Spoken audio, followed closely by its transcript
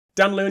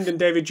Dan Lewindon and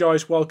David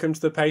Joyce, welcome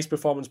to the Pacey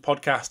Performance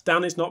Podcast.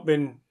 Dan, it's not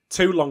been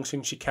too long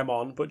since you came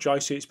on, but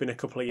Joyce, it's been a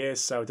couple of years,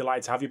 so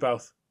delighted to have you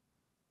both.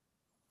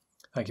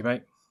 Thank you,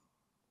 mate.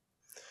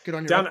 Good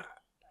on you, Dan, Rob.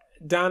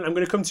 Dan, I'm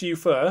going to come to you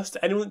first.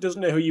 Anyone that doesn't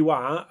know who you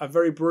are, a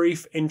very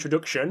brief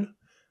introduction.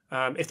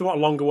 If they want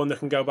a longer one, they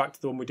can go back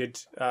to the one we did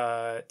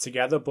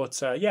together.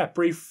 But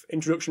brief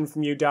introduction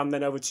from you, Dan,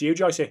 then over to you,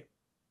 Joyce.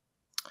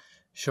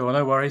 Sure,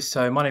 no worries.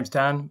 So my name's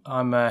Dan.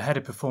 I'm Head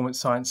of Performance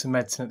Science and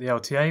Medicine at the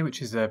LTA,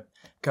 which is the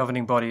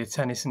governing body of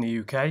tennis in the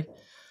UK.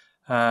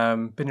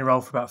 Been in a role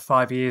for about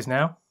 5 years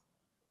now.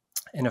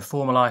 In a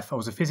former life, I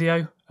was a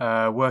physio,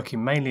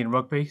 working mainly in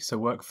rugby. So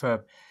worked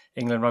for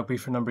England Rugby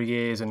for a number of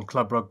years and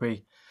club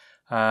rugby.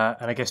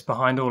 And I guess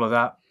behind all of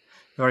that,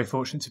 very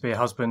fortunate to be a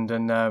husband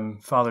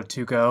and father of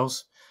 2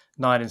 girls,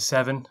 9 and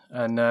 7,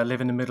 and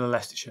live in the middle of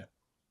Leicestershire.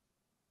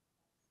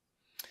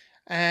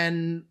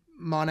 And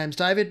my name's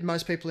David.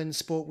 Most people in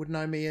sport would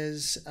know me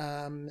as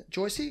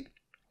Joyce.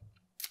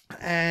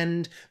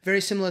 And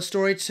very similar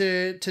story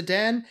to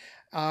Dan.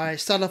 I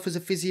started off as a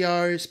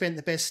physio, spent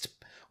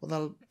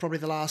probably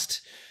the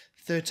last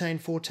 13,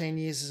 14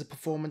 years as a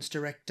performance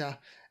director,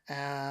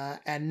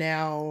 and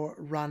now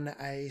run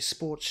a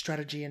sports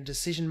strategy and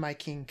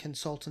decision-making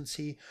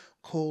consultancy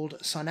called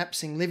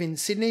Synapsing. Live in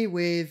Sydney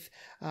with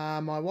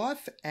my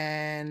wife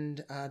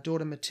and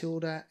daughter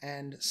Matilda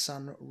and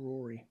son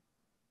Rory.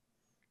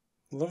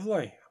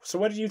 Lovely. So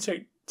where did you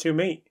two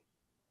meet?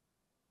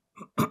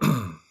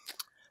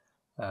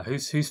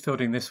 Who's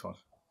fielding this one?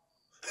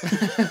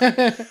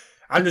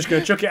 I'm just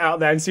going to chuck it out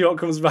there and see what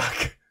comes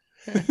back.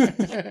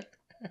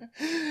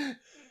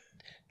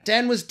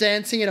 Dan was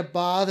dancing at a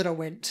bar that I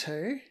went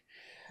to.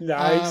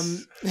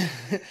 Nice.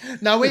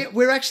 No,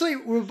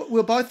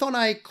 we're both on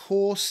a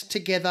course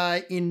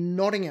together in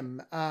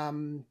Nottingham.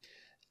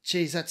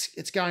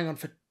 It's going on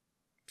for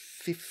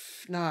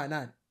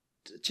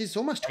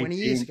almost 20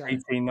 years ago.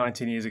 18,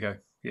 19 years ago.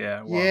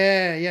 Yeah. Wow.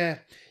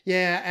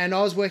 Yeah. And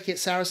I was working at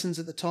Saracens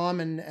at the time,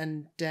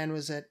 and Dan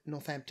was at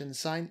Northampton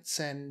Saints,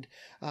 and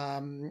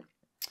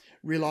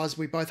realised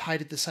we both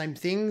hated the same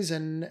things,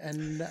 and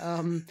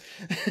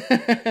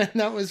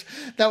that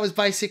was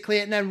basically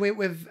it. And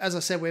we've, as I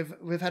said,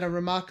 we've had a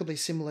remarkably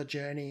similar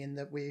journey in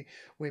that we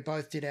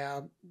both did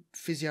our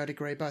physio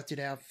degree, both did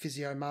our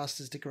physio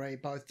master's degree,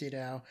 both did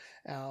our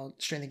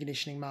strength and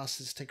conditioning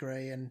master's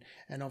degree, and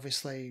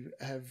obviously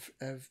I've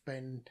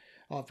been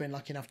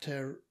lucky enough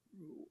to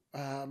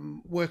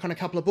work on a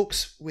couple of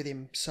books with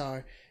him.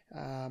 So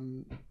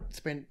it's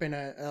been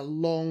a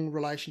long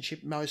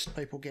relationship. Most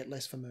people get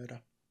less for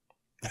murder.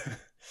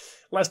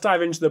 Let's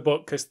dive into the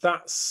book, because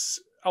that's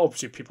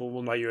obviously people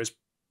will know you as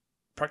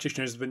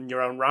practitioners in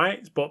your own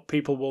right, but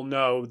people will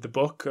know the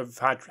book of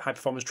high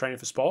performance training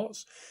for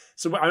sports.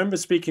 So I remember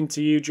speaking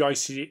to you,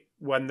 Joyce,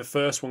 when the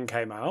first one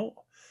came out.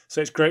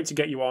 So it's great to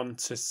get you on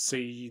to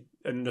see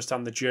and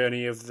understand the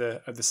journey of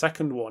the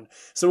second one.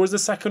 So was the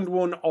second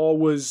one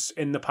always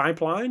in the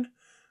pipeline?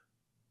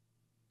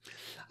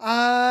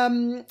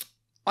 I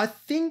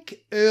think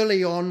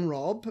early on,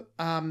 Rob,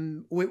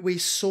 we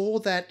saw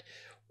that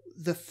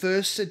the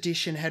first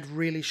edition had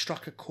really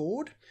struck a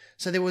chord.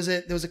 So there was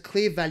a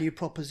clear value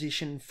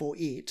proposition for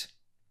it.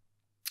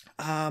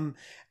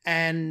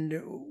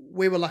 And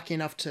we were lucky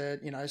enough to,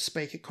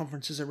 speak at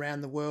conferences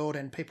around the world,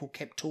 and people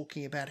kept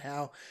talking about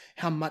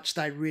how much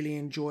they really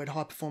enjoyed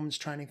high performance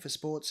training for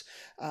sports,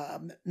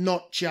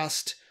 not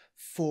just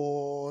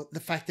for the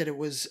fact that it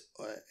was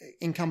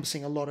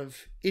encompassing a lot of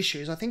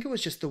issues. I think it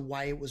was just the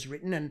way it was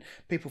written, and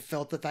people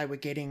felt that they were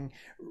getting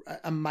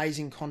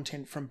amazing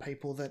content from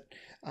people that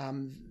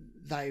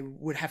they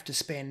would have to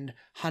spend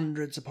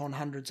hundreds upon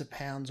hundreds of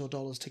pounds or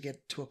dollars to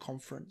get to a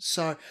conference.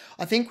 So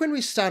I think when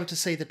we started to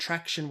see the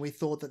traction, we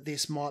thought that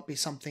this might be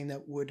something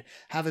that would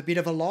have a bit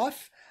of a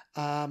life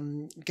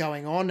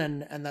going on,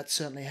 and that's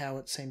certainly how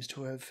it seems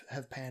to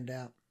have panned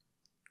out.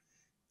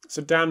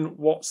 So Dan,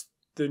 what's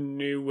the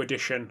new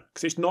edition?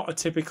 Because it's not a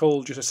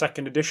typical just a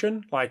second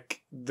edition.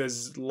 Like,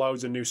 there's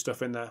loads of new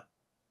stuff in there.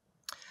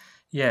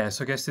 Yeah,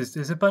 so I guess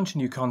there's a bunch of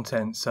new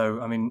content. So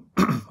I mean,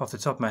 off the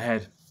top of my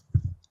head,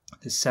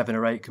 there's 7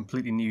 or 8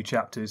 completely new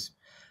chapters.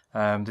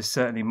 There's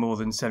certainly more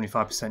than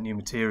 75% new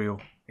material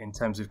in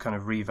terms of kind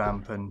of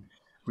revamp and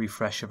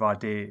refresh of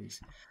ideas.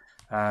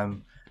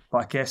 But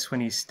I guess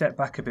when you step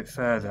back a bit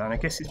further, and I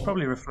guess it's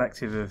probably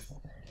reflective of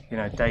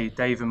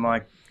Dave and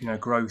my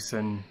growth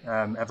and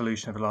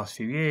evolution over the last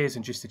few years,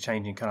 and just the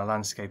changing kind of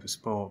landscape of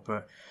sport.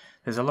 But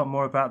there's a lot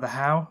more about the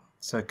how.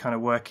 So kind of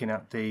working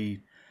at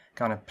the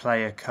kind of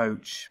player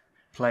coach,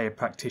 player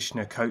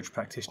practitioner, coach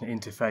practitioner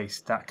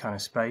interface, that kind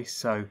of space.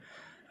 So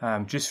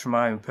just from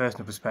my own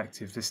personal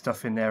perspective, there's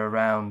stuff in there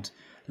around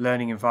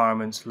learning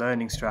environments,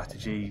 learning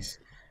strategies,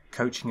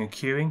 coaching and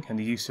cueing, and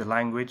the use of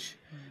language,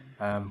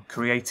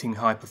 creating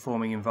high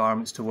performing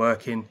environments to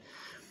work in.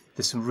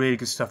 There's some really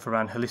good stuff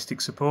around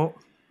holistic support,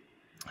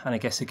 and I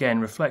guess again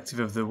reflective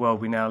of the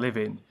world we now live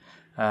in,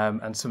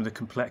 and some of the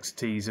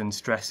complexities and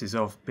stresses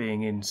of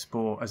being in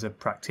sport as a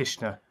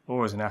practitioner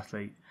or as an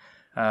athlete.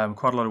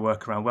 Quite a lot of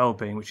work around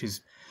well-being, which is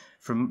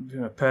from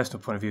a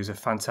personal point of view, is a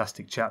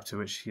fantastic chapter,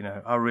 which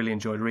I really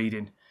enjoyed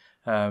reading,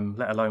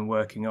 let alone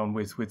working on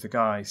with the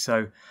guys.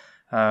 So,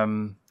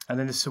 and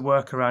then there's some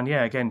work around,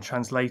 again,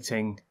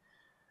 translating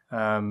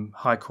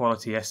high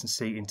quality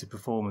S&C into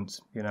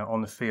performance,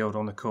 on the field,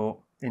 on the court,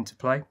 into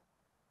play.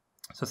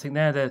 So I think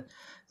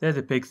they're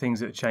the big things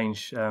that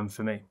change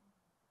for me.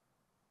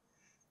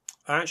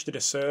 I actually did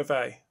a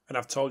survey, and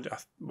I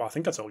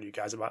think I told you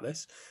guys about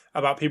this,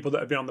 about people that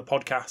have been on the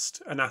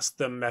podcast, and asked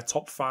them their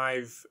top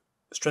 5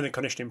 strength and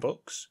conditioning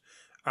books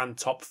and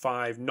top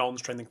 5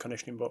 non-strength and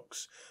conditioning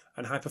books.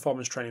 And High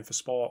Performance Training for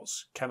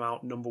Sports came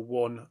out number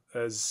 1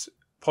 as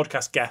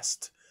podcast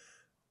guest.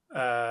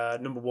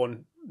 Number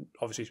 1,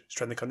 obviously,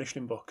 strength and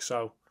conditioning book.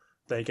 So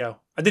there you go.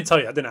 I did tell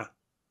you, didn't I?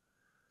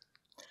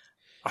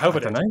 I hope I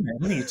did. I don't know.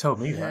 I think you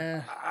told me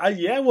that.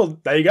 Well,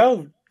 there you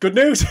go. Good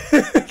news.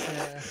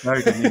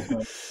 Very good news,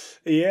 mate.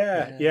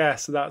 Yeah.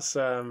 So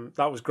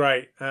that was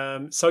great.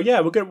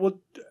 We'll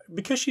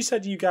because you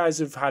said you guys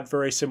have had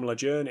very similar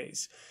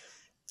journeys.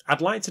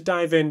 I'd like to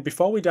dive in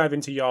before we dive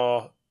into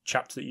your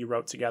chapter that you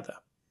wrote together.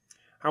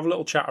 Have a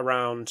little chat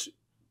around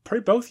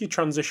probably both your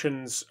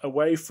transitions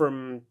away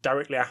from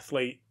directly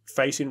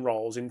athlete-facing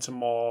roles into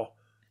more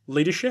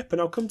leadership,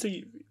 and I'll come to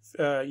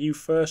you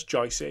first,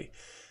 Joyce.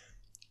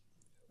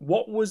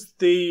 What was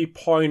the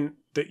point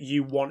that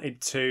you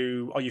wanted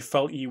to, or you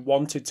felt you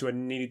wanted to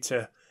and needed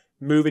to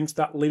move into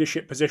that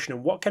leadership position,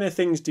 and what kind of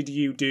things did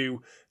you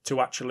do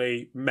to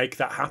actually make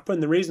that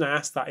happen? The reason I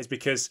ask that is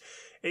because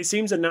it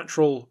seems a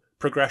natural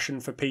progression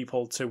for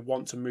people to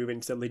want to move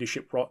into a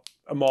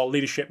more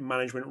leadership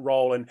management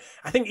role, and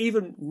I think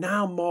even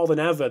now more than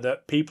ever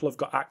that people have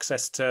got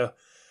access to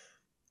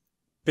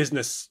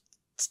business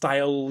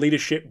style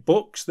leadership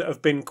books that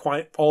have been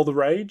quite all the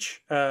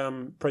rage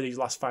for these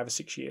last 5 or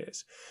 6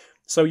 years.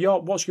 So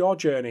what's your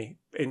journey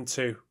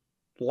into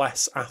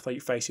less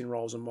athlete facing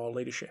roles and more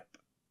leadership?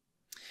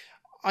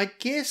 I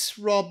guess,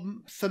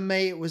 Rob, for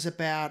me, it was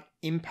about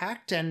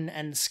impact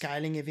and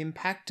scaling of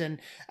impact. And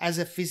as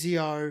a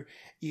physio,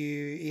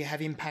 you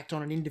have impact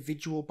on an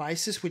individual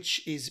basis,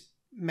 which is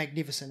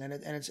magnificent,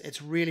 and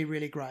it's really,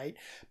 really great.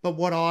 But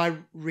what I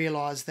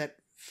realised that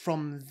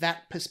from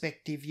that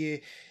perspective,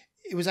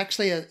 it was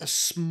actually a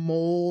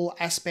small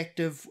aspect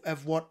of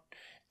what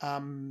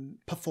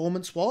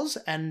performance was,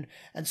 and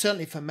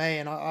certainly for me,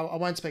 and I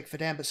won't speak for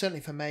Dan, but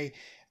certainly for me,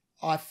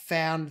 I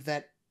found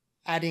that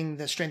adding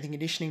the strength and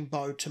conditioning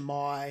bow to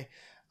my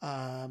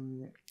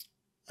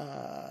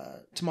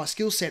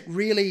skill set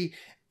really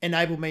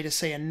enabled me to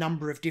see a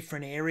number of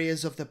different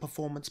areas of the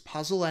performance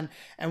puzzle, and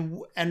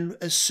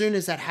as soon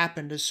as that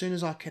happened, as soon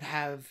as I could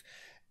have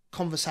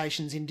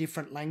conversations in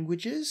different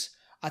languages,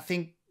 I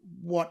think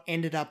what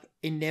ended up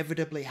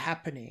inevitably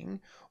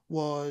happening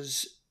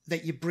was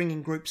that you're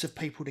bringing groups of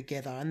people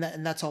together,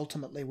 and that's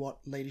ultimately what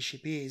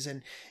leadership is.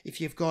 And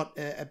if you've got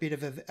a bit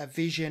of a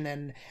vision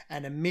and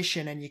a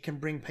mission, and you can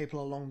bring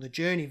people along the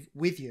journey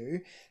with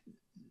you,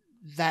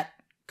 that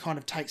kind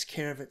of takes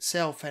care of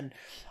itself. And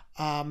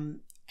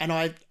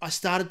I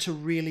started to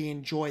really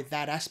enjoy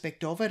that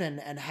aspect of it,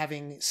 and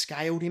having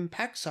scaled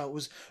impact. So it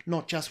was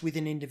not just with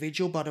an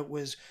individual, but it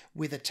was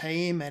with a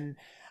team.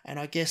 And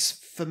I guess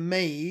for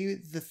me,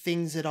 the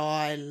things that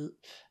I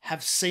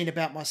have seen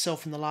about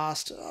myself in the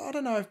last,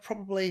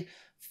 probably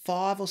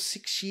 5 or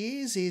 6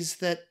 years is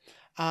that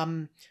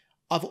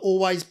I've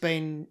always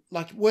been,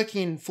 like,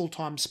 working in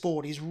full-time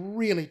sport is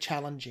really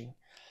challenging.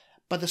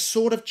 But the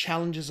sort of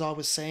challenges I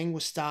was seeing were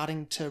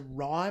starting to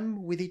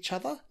rhyme with each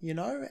other,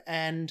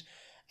 and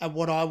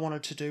what I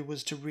wanted to do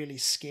was to really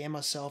scare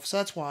myself. So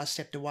that's why I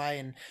stepped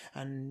away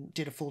and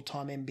did a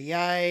full-time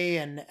MBA,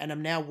 and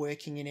I'm now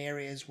working in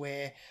areas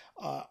where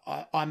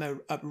I'm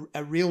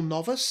a real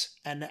novice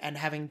and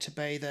having to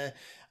be the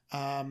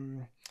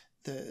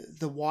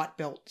white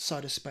belt, so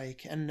to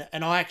speak. And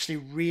I actually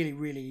really,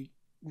 really,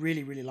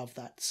 really, really love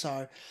that.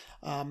 So,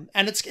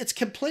 and it's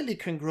completely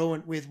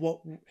congruent with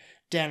what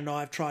Dan and I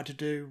have tried to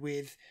do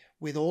with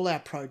all our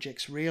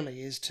projects,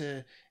 really, is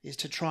to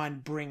try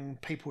and bring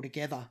people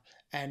together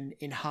and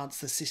enhance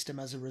the system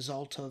as a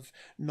result of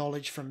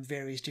knowledge from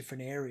various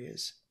different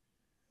areas.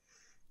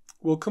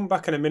 We'll come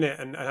back in a minute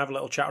and have a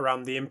little chat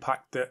around the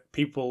impact that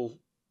people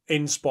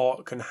in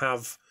sport can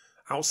have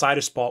outside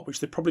of sport, which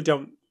they probably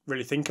don't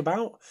really think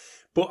about.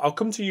 But I'll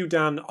come to you,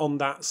 Dan, on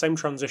that same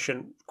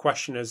transition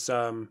question as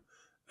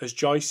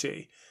Joyce.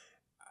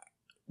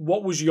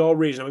 What was your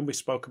reason? I mean, we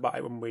spoke about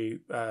it when we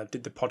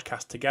did the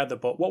podcast together,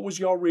 but what was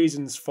your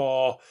reasons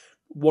for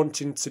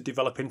wanting to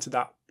develop into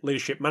that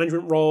leadership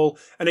management role?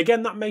 And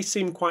again, that may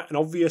seem quite an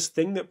obvious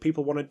thing that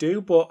people want to do,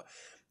 but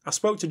I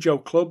spoke to Jo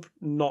Clubb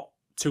not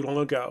too long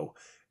ago,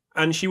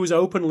 and she was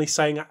openly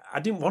saying, I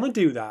didn't want to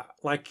do that.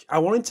 Like, I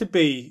wanted to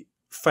be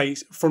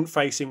front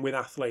facing with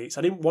athletes.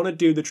 I didn't want to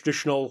do the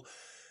traditional,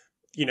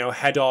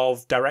 head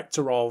of,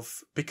 director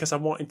of, because I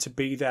wanted to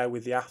be there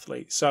with the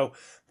athletes. So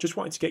just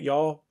wanted to get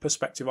your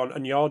perspective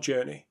on your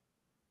journey.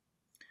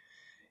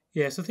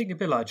 Yeah, so I think a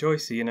bit like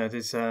Joyce,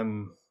 there's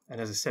and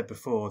as I said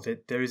before,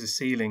 that there is a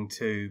ceiling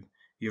to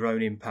your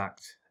own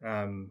impact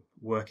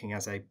working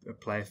as a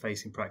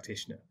player-facing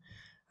practitioner.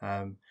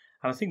 And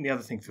I think the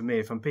other thing for me,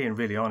 if I'm being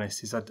really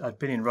honest, is I've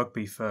been in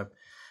rugby for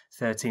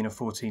 13 or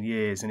 14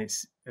 years, and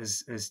it's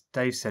as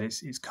Dave said,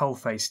 it's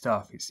coal-face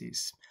stuff.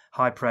 It's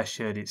high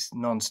pressured, it's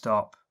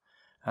non-stop,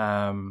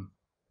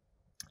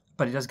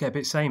 but it does get a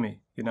bit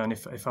samey, And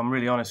if I'm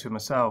really honest with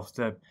myself,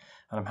 and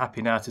I'm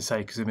happy now to say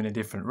because I'm in a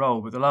different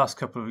role, but the last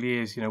couple of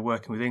years,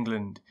 working with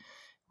England,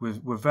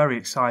 were very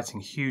exciting.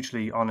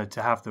 Hugely honoured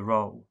to have the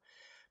role,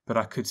 but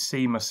I could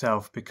see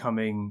myself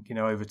becoming,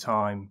 over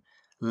time,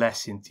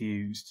 less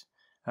enthused.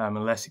 And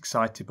less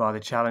excited by the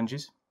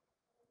challenges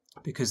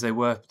because they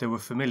were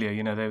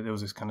familiar. There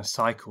was this kind of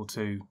cycle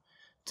to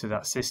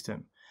that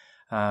system,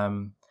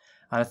 and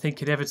I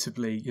think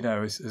inevitably,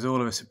 as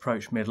all of us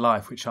approach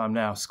midlife, which I'm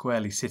now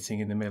squarely sitting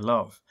in the middle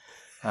of,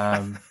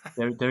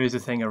 there is a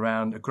thing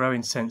around a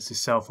growing sense of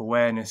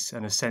self-awareness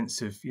and a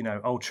sense of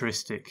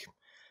altruistic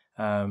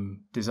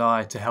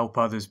desire to help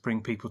others,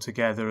 bring people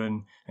together,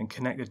 and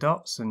connect the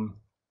dots. And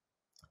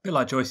a bit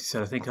like Joyce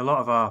said, I think a lot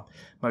of our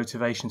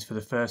motivations for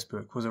the first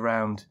book was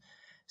around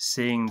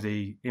seeing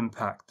the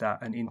impact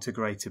that an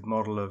integrated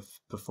model of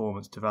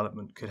performance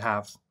development could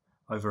have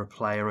over a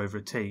player, over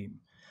a team.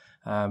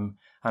 And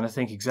I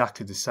think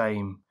exactly the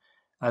same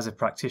as a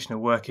practitioner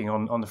working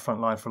on the front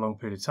line for a long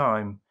period of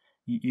time,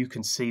 you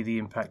can see the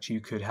impact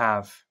you could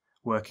have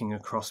working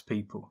across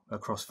people,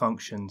 across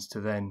functions,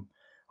 to then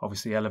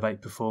obviously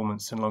elevate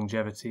performance and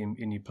longevity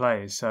in your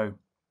players. So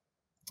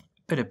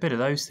a bit of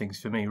those things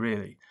for me,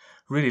 really.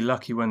 Really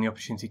lucky when the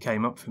opportunity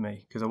came up for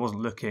me because I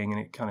wasn't looking, and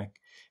it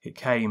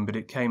came, but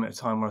it came at a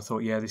time where I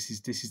thought, yeah, this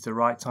is the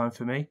right time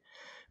for me.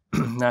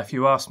 Now, if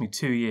you asked me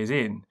 2 years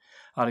in,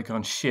 I'd have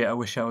gone, shit, I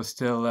wish I was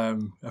still a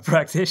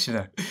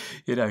practitioner,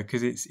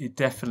 because it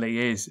definitely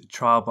is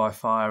trial by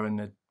fire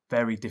and a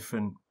very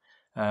different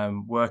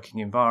working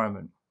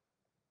environment.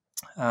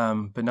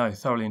 But no,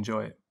 thoroughly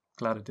enjoy it.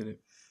 Glad I did it.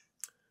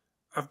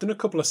 I've done a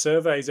couple of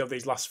surveys over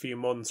these last few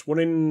months, one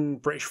in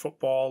British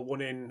football,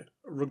 one in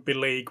rugby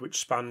league, which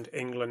spanned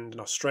England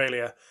and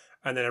Australia,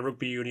 and then a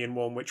rugby union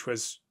one, which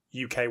was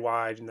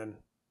UK-wide, and then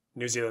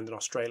New Zealand and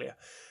Australia.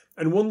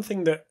 And one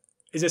thing that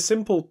is a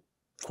simple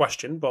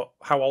question, but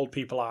how old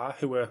people are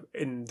who are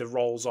in the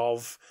roles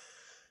of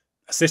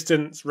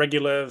assistants,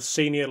 regular,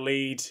 senior,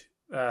 lead,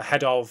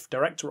 head of,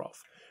 director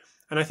of.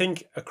 And I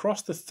think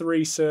across the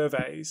three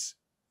surveys,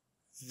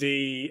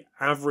 the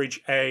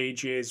average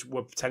ages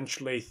were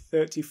potentially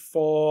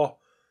 34,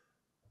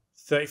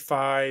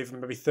 35,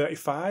 maybe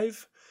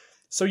 35.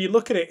 So you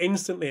look at it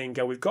instantly and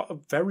go, we've got a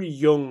very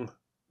young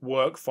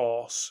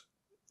workforce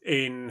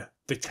in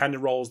the kind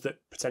of roles that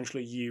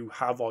potentially you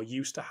have or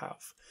used to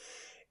have.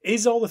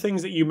 Is all the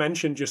things that you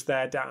mentioned just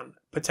there, Dan,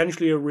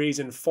 potentially a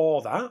reason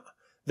for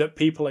that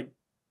people are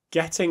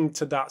getting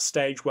to that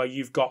stage where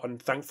you've gotten,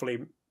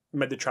 thankfully,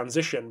 made the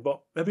transition,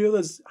 but maybe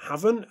others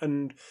haven't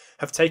and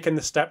have taken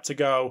the step to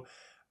go,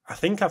 I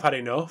think I've had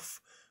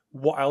enough.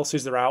 What else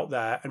is there out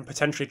there? And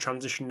potentially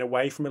transitioning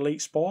away from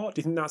elite sport. Do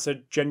you think that's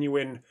a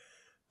genuine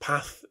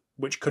path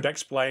which could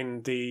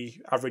explain the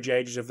average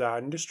ages of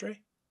that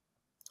industry?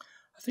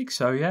 I think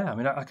so, yeah. I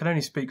mean, I can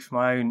only speak for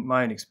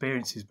my own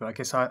experiences, but I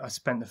guess I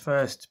spent the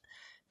first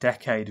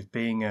decade of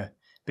being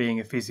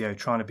a physio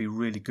trying to be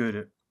really good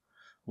at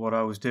what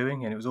I was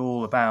doing, and it was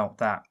all about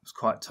that. It was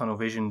quite tunnel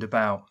visioned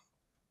about,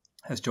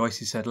 as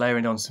Joyce said,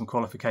 layering on some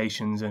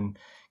qualifications and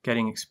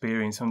getting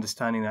experience,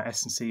 understanding that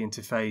S&C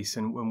interface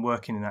and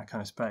working in that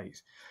kind of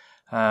space.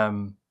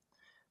 But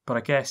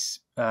I guess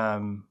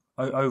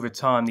over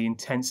time, the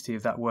intensity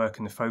of that work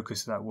and the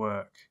focus of that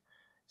work,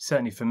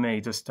 certainly for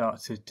me, does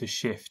start to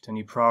shift, and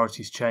your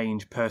priorities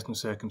change, personal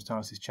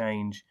circumstances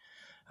change.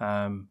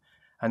 And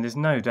there's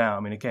no doubt,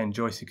 I mean, again,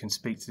 Joyce can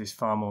speak to this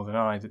far more than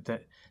I,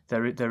 that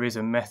there is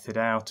a method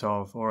out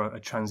of, or a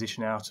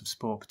transition out of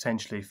sport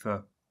potentially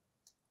for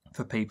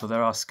people.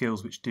 There are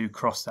skills which do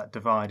cross that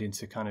divide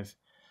into kind of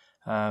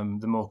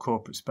the more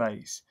corporate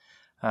space.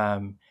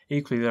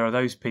 Equally, there are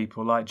those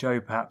people like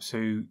Joe, perhaps,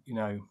 who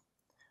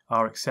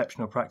are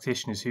exceptional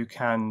practitioners who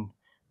can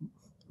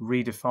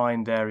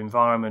redefine their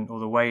environment or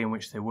the way in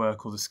which they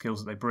work or the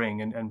skills that they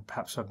bring, and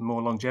perhaps have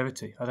more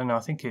longevity. I don't know. I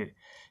think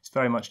it's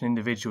very much an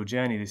individual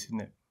journey, this,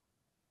 isn't it?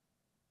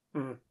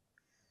 Mm.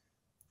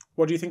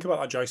 What do you think about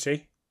that, Joyce?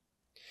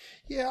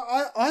 Yeah,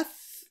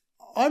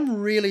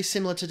 I'm really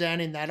similar to Dan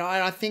in that.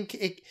 I think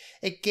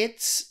it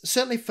gets,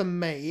 certainly for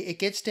me, it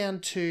gets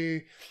down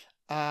to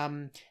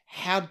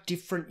how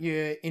different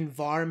your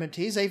environment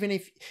is. Even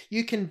if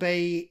you can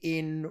be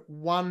in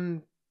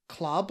one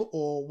club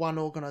or one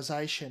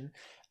organisation,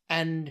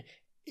 and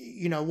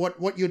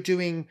what you're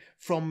doing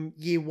from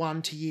year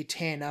 1 to year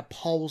 10 are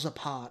poles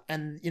apart,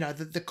 and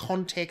the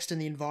context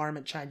and the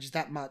environment changes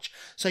that much.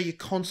 So you're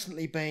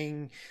constantly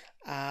being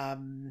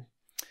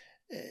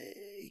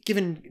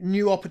given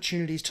new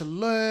opportunities to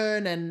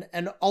learn,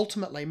 and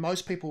ultimately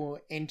most people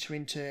enter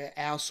into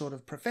our sort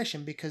of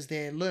profession because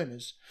they're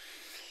learners.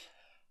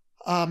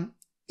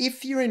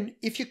 If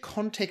your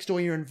context or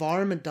your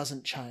environment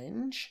doesn't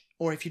change,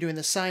 or if you're doing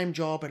the same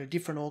job at a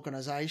different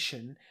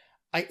organisation,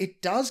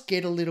 it does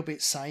get a little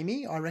bit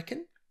samey, I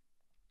reckon.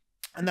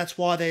 And that's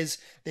why there's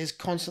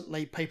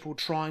constantly people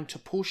trying to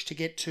push to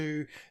get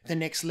to the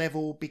next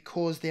level,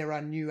 because there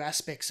are new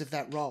aspects of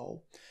that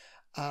role.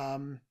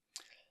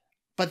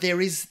 But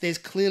there's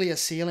clearly a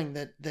ceiling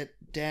that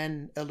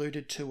Dan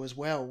alluded to as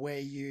well,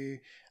 where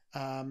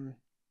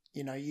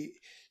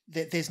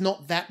there's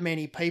not that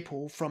many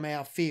people from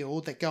our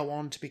field that go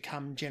on to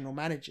become general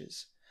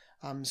managers.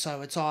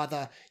 So it's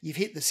either you've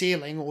hit the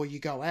ceiling or you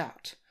go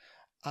out.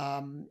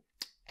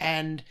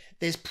 And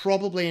there's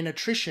probably an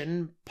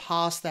attrition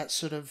past that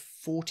sort of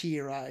 40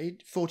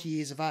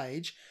 years of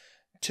age,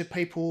 to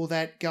people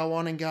that go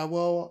on and go,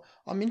 well,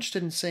 I'm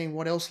interested in seeing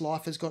what else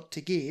life has got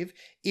to give,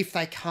 if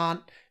they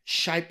can't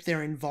shape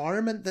their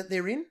environment that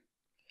they're in,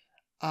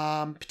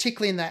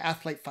 particularly in the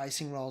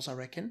athlete-facing roles, I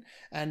reckon.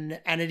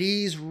 And it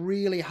is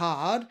really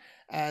hard,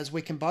 as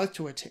we can both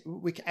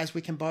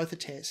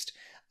attest.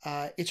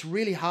 It's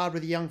really hard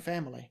with a young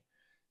family.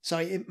 So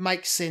it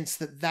makes sense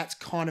that that's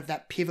kind of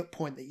that pivot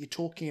point that you're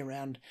talking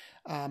around,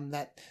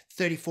 that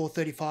 34,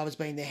 35 has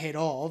been the head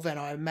of, and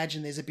I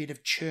imagine there's a bit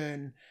of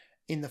churn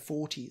in the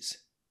 40s.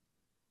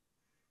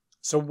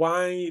 So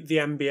why the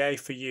MBA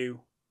for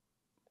you?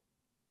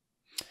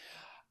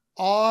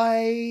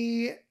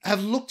 I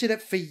have looked at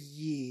it for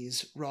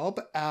years,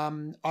 Rob. I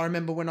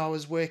remember when I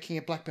was working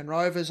at Blackburn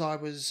Rovers, I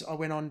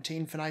went on to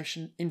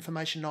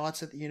information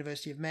nights at the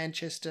University of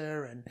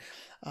Manchester and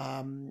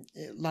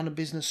London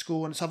Business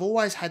School, and so I've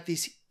always had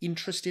this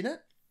interest in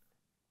it.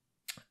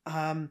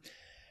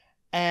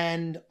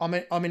 And I'm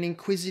an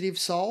inquisitive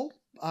soul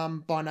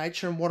by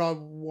nature, and what I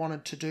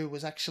wanted to do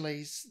was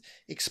actually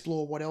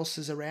explore what else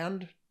is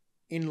around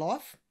in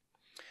life.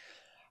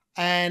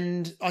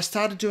 And I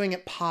started doing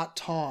it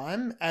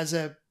part-time as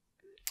a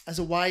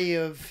way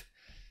of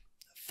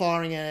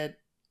firing a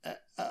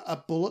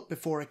bullet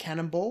before a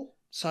cannonball,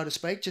 so to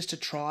speak, just to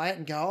try it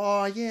and go,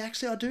 oh, yeah,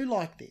 actually, I do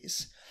like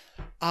this.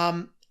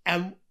 And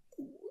I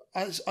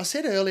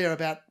said earlier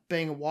about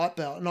being a white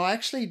belt, and I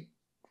actually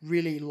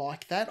really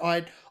like that.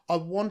 I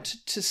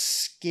wanted to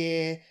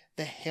scare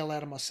the hell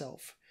out of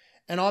myself.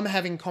 And I'm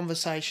having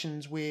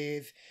conversations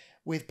with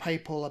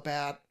people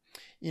about,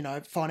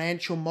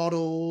 financial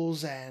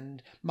models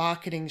and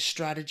marketing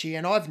strategy.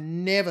 And I've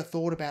never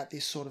thought about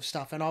this sort of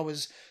stuff. And I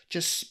was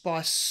just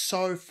by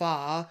so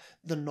far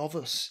the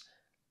novice.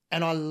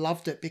 And I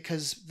loved it,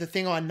 because the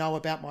thing I know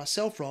about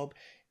myself, Rob,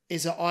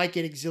 is that I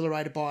get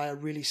exhilarated by a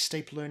really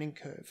steep learning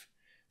curve.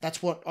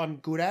 That's what I'm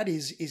good at,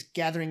 is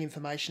gathering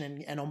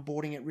information and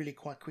onboarding it really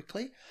quite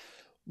quickly.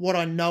 What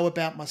I know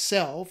about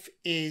myself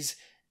is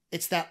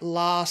it's that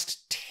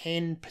last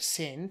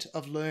 10%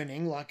 of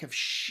learning, like of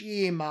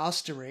sheer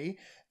mastery,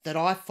 that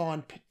I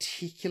find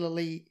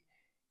particularly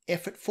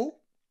effortful.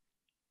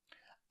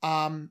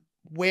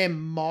 Where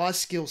my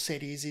skill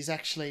set is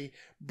actually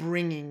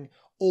bringing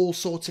all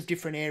sorts of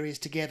different areas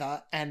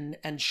together and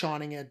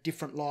shining a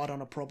different light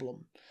on a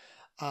problem.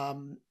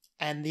 And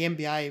the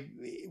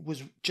MBA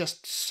was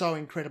just so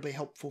incredibly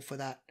helpful for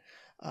that.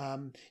 I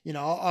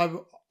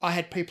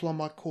had people on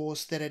my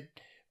course that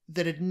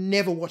had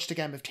never watched a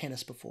game of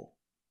tennis before,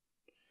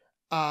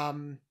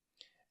 but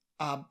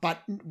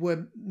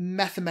were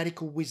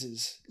mathematical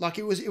whizzes. Like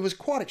it was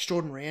quite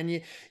extraordinary,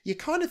 and you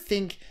kind of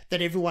think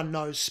that everyone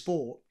knows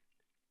sport.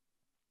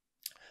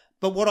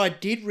 But what I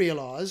did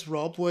realise,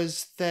 Rob,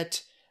 was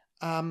that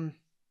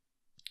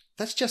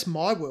that's just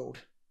my world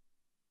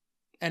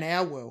and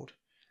our world.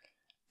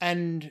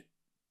 And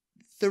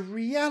the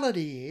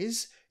reality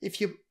is,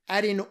 if you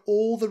add in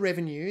all the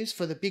revenues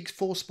for the big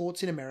four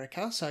sports in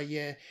America, so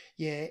your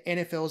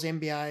NFLs,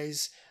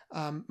 NBAs,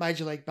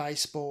 Major League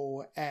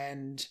Baseball,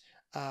 and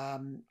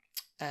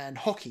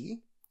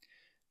hockey,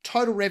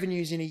 total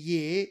revenues in a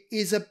year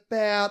is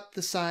about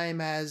the same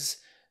as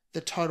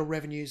the total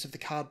revenues of the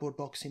cardboard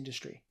box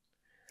industry.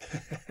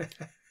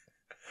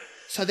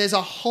 So there's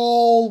a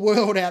whole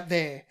world out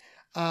there.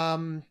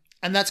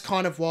 And that's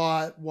kind of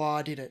why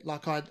I did it.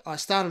 Like I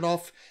started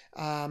off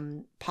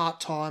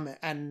part-time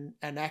and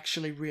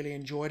actually really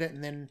enjoyed it,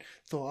 and then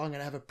thought, I'm going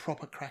to have a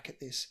proper crack at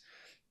this.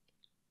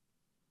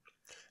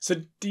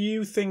 So do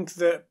you think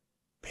that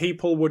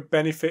people would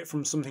benefit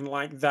from something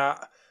like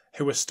that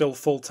who are still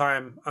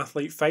full-time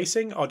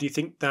athlete-facing, or do you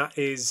think that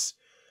is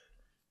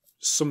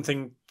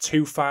something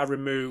too far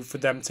removed for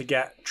them to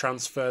get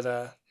transfer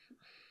there?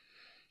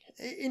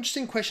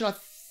 Interesting question. I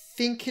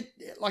think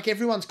like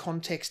everyone's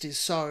context is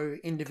so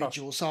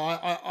individual, so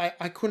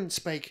I couldn't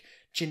speak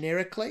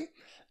generically.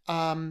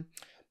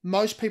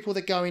 Most people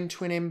that go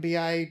into an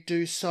MBA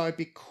do so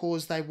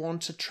because they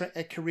want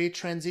a career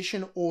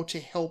transition or to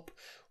help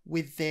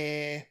with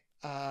their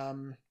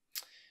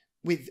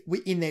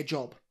in their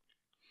job.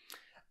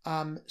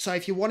 So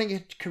if you're wanting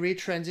a career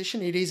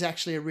transition, it is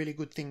actually a really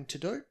good thing to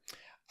do.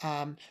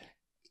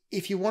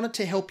 If you want it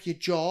to help your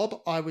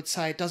job, I would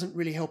say it doesn't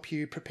really help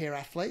you prepare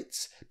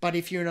athletes. But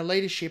if you're in a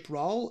leadership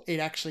role, it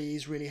actually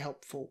is really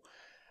helpful.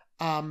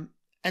 And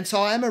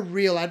so I am a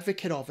real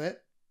advocate of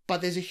it,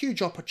 but there's a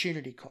huge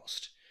opportunity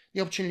cost.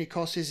 The opportunity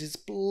cost is it's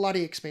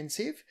bloody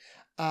expensive,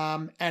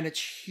 and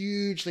it's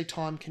hugely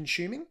time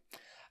consuming.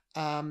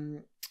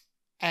 And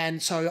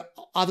And so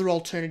other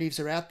alternatives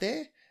are out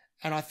there.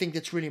 And I think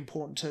that's really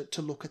important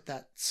to look at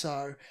that.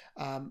 So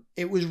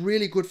it was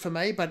really good for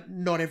me, but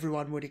not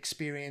everyone would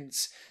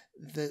experience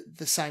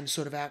the same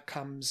sort of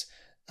outcomes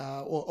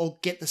or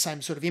get the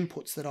same sort of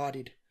inputs that I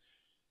did.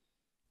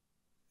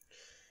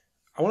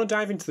 I want to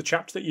dive into the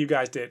chapter that you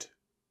guys did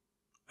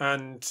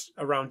and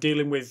around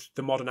dealing with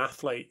the modern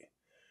athlete.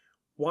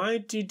 Why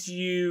did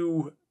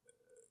you...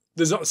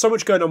 There's so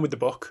much going on with the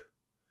book.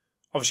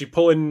 Obviously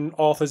pulling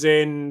authors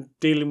in,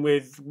 dealing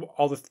with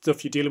all the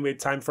stuff you're dealing with,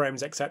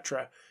 timeframes,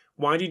 etc.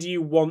 Why did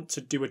you want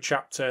to do a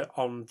chapter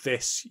on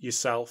this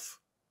yourself?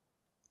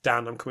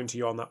 Dan, I'm coming to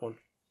you on that one.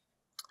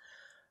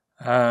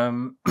 Are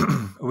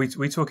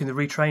we talking the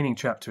retraining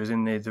chapter, as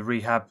in the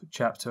rehab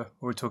chapter,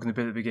 or are we talking the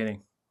bit at the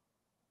beginning?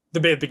 The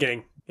bit at the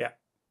beginning, yeah.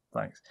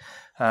 Thanks.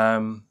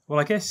 Well,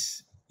 I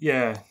guess,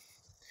 yeah,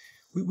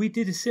 we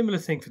did a similar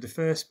thing for the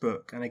first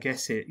book, and I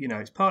guess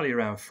it's partly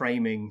around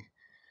framing.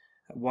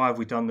 Why have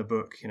we done the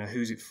book?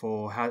 Who's it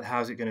for?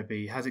 How's it going to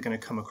be? How's it going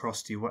to come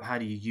across to you? How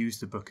do you use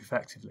the book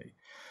effectively?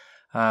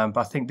 But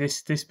I think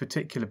this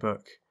particular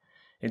book,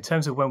 in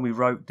terms of when we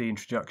wrote the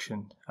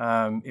introduction,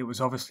 it was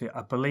obviously,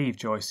 I believe,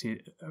 Joyce,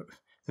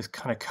 this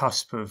kind of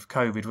cusp of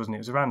COVID, wasn't it? It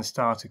was around the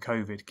start of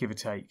COVID, give or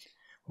take,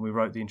 when we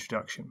wrote the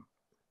introduction.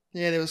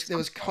 Yeah, there was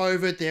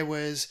COVID, there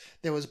was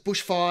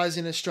bushfires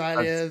in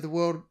Australia, the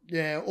world,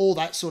 all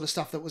that sort of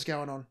stuff that was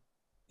going on.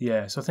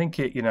 Yeah, so I think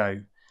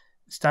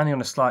standing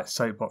on a slight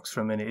soapbox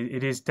for a minute,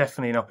 it is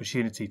definitely an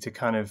opportunity to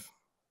kind of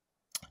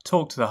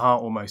talk to the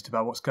heart almost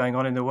about what's going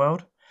on in the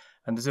world.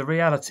 And there's a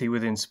reality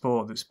within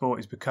sport that sport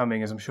is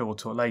becoming, as I'm sure we'll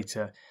talk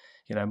later,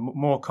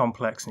 more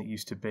complex than it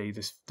used to be.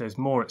 There's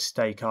more at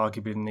stake,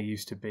 arguably, than there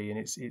used to be, and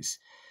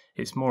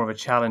it's more of a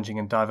challenging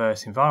and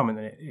diverse environment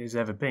than it has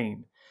ever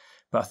been.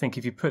 But I think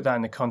if you put that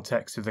in the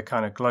context of the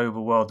kind of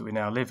global world that we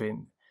now live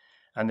in,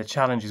 and the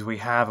challenges we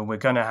have and we're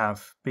going to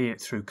have, be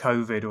it through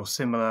COVID or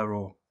similar,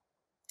 or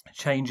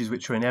changes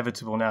which are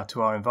inevitable now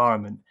to our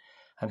environment,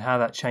 and how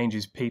that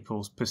changes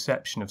people's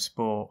perception of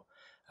sport,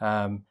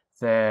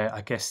 their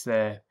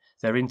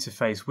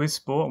interface with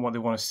sport and what they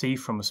want to see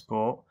from a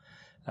sport,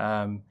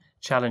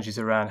 challenges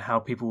around how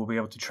people will be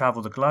able to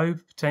travel the globe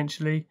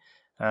potentially,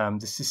 the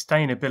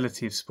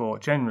sustainability of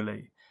sport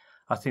generally.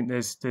 I think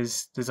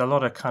there's a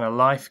lot of kind of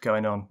life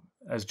going on,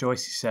 as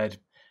Joyce said,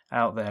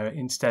 out there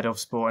instead of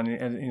sport,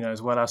 and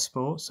as well as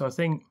sport. So I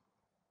think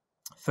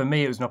for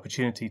me it was an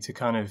opportunity to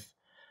kind of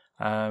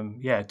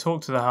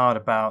talk to the heart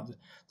about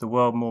the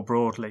world more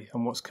broadly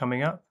and what's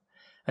coming up.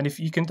 And if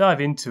you can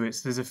dive into it,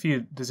 so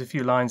there's a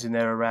few lines in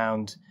there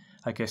around,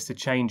 I guess, the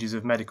changes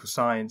of medical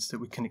science that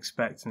we can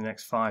expect in the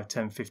next 5,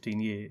 10, 15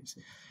 years,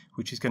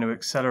 which is going to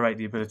accelerate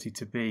the ability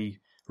to be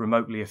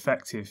remotely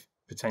effective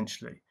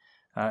potentially.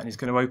 And it's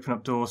going to open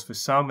up doors for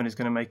some, and it's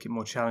going to make it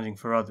more challenging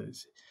for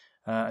others,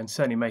 and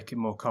certainly make it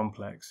more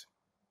complex.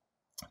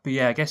 But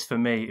yeah, I guess for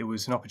me, it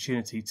was an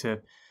opportunity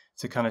to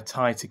kind of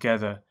tie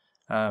together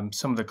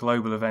some of the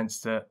global events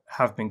that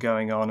have been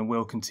going on and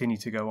will continue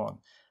to go on,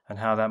 and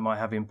how that might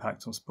have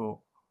impact on sport.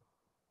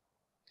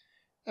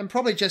 And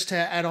probably just to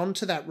add on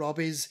to that, Rob,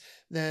 is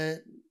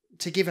to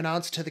give an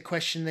answer to the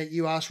question that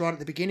you asked right at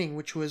the beginning,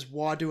 which was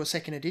why do a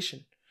second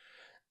edition?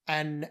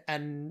 And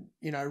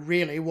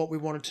really what we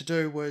wanted to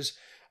do was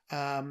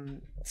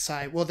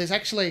say, well, there's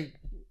actually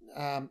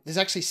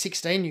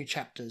 16 new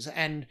chapters,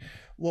 and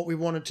what we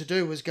wanted to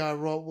do was go,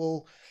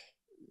 well,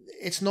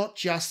 it's not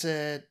just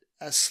a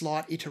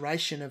slight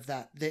iteration of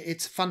that.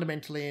 It's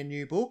fundamentally a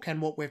new book,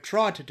 and what we've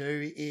tried to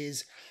do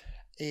is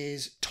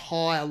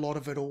tie a lot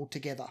of it all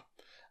together.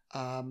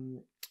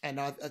 And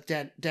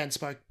Dan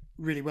spoke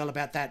really well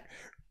about that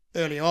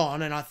early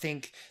on, and I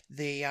think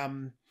the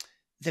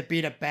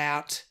bit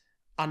about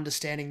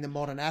understanding the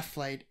modern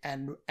athlete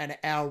and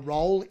our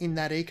role in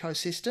that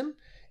ecosystem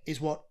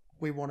is what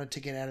we wanted to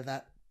get out of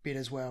that bit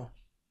as well.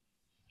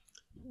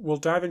 We'll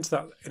dive into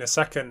that in a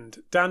second.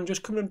 Dan,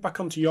 just coming back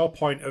onto your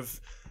point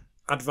of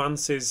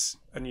advances,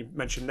 and you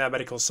mentioned their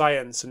medical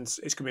science, and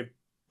it's going to be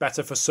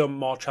better for some,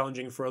 more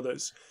challenging for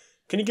others.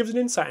 Can you give us an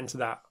insight into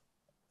that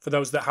for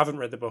those that haven't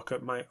read the book?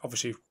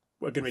 Obviously,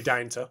 we're going to be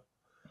dying to.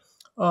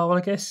 Oh, well,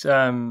 I guess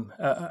at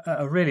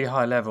a really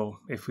high level,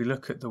 if we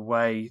look at the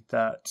way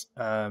that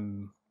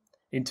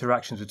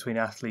interactions between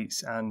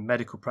athletes and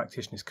medical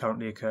practitioners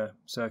currently occur.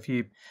 So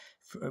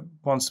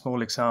one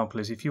small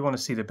example is if you want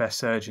to see the best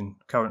surgeon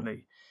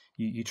currently,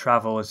 you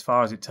travel as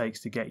far as it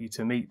takes to get you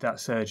to meet that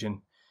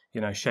surgeon,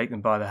 shake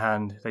them by the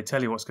hand, they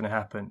tell you what's going to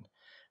happen,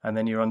 and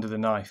then you're under the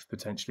knife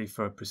potentially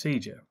for a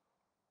procedure.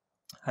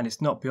 And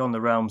it's not beyond the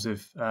realms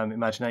of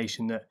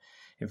imagination that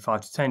in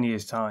 5 to 10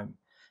 years' time,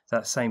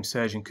 that same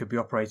surgeon could be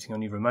operating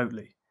on you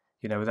remotely,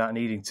 without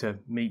needing to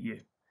meet you.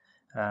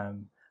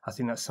 I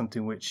think that's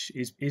something which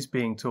is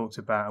being talked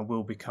about and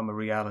will become a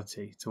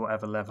reality to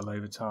whatever level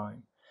over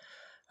time.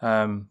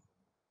 And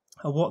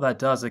what that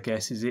does, I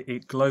guess, is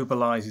it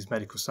globalizes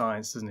medical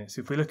science, doesn't it?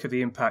 So if we look at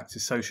the impact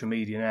of social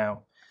media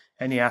now,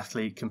 any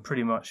athlete can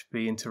pretty much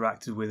be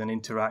interacted with and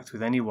interact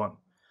with anyone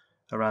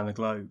around the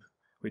globe,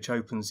 which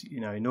opens,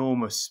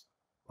 enormous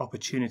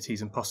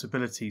opportunities and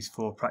possibilities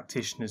for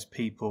practitioners,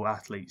 people,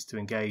 athletes to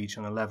engage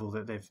on a level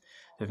that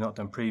they've not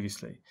done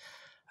previously.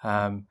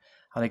 And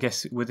I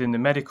guess within the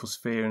medical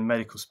sphere and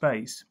medical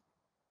space,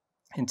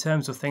 in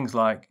terms of things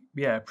like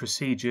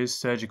procedures,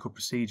 surgical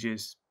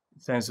procedures,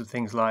 in terms of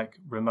things like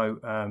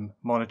remote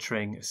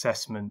monitoring,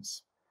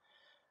 assessments,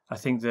 I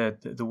think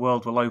that the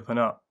world will open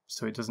up,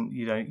 so it doesn't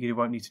you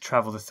won't need to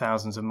travel the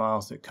thousands of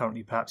miles that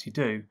currently perhaps you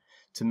do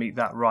to meet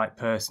that right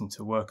person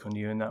to work on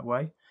you in that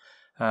way.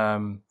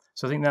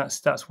 So I think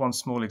that's one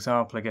small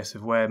example, I guess,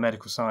 of where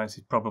medical science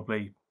is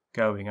probably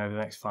going over the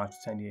next 5 to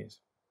 10 years.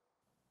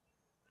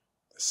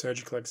 The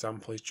surgical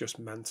example is just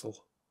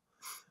mental.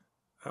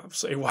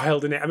 Absolutely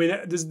wild, isn't it? I mean,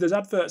 there's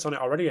adverts on it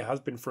already. It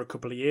has been for a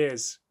couple of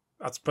years.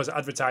 I suppose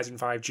advertising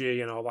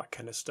 5G and all that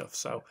kind of stuff.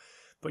 So,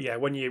 but yeah,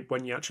 when you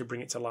actually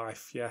bring it to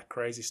life,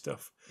 crazy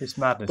stuff. It's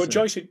madness. But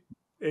Joyce,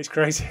 it's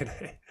crazy, isn't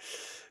it?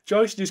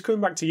 Joyce, just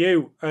coming back to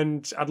you,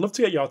 and I'd love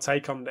to get your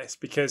take on this,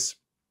 because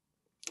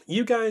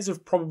you guys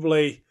have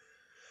probably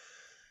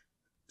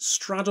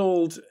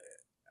straddled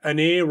an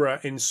era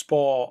in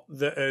sport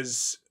that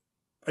has,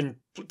 and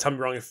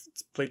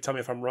please tell me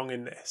if I'm wrong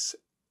in this,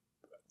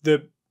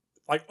 the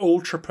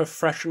ultra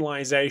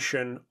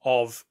professionalization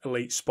of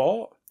elite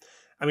sport.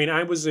 I mean,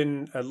 I was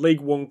in a League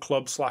One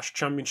club /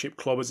 Championship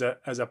club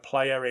as a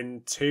player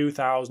in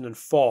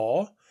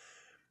 2004,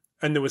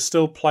 and there were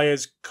still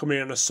players coming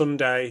in on a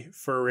Sunday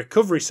for a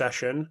recovery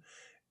session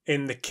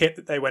in the kit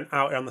that they went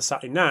out on the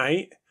Saturday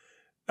night,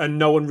 and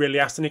no one really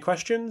asked any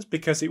questions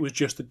because it was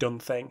just a done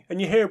thing. And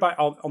you hear about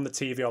it on the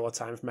TV all the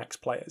time from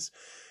ex-players.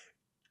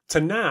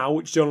 To now,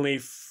 which is only,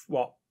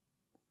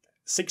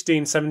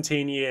 16,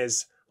 17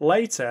 years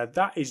later,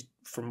 that is,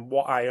 from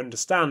what I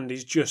understand,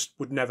 is just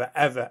would never,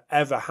 ever,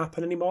 ever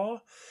happen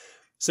anymore.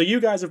 So you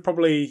guys have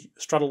probably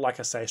straddled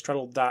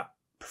that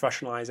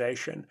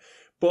professionalisation.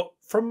 But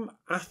from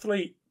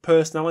athlete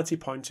personality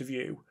point of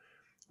view,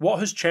 what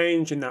has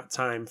changed in that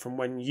time from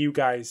when you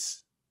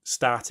guys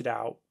started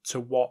out to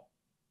what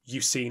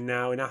you see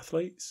now in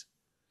athletes?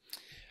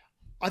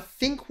 I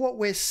think what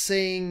we're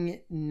seeing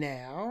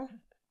now,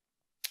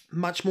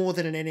 much more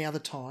than at any other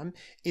time,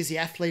 is the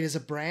athlete as a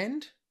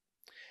brand.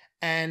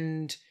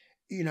 And,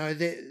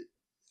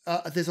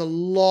 there's a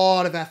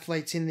lot of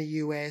athletes in the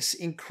US,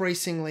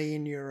 increasingly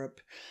in Europe,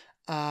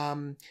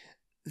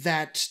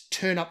 that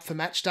turn up for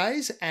match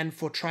days and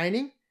for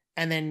training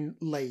and then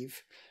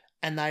leave.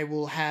 And they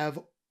will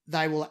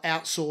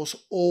outsource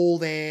all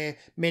their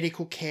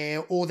medical care,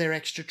 all their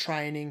extra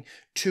training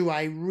to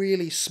a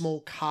really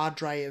small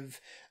cadre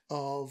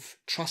of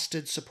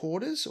trusted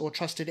supporters or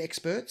trusted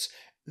experts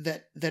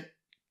that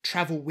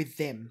travel with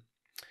them.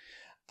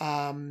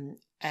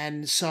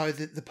 And so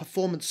the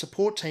performance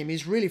support team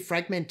is really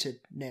fragmented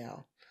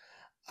now.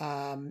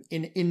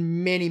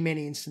 In many,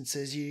 many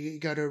instances, you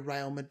go to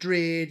Real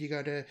Madrid, you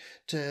go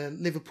to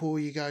Liverpool,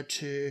 you go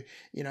to,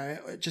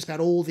 just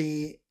about all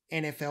the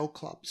NFL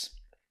clubs.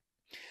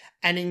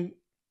 And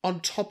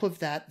on top of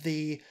that,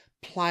 the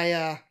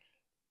player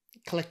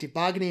collective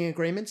bargaining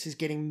agreements is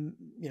getting,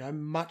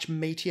 much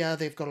meatier.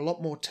 They've got a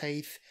lot more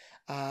teeth,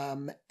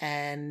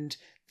 and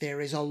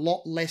there is a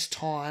lot less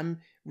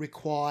time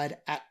required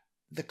at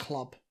the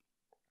club,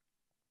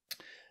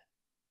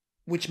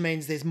 which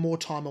means there's more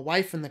time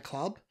away from the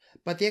club,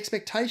 but the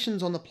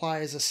expectations on the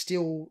players are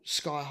still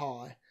sky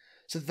high.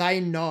 So they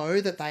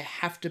know that they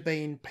have to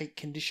be in peak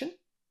condition,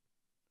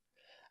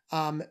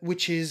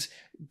 which is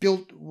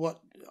built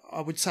what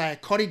I would say a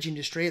cottage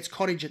industry. It's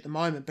cottage at the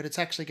moment, but it's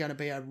actually going to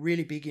be a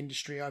really big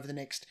industry over the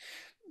next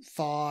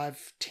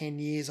 5-10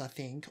 years, I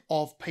think,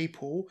 of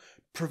people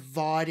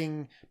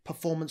providing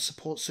performance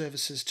support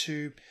services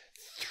to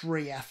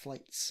 3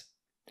 athletes.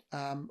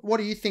 What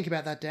do you think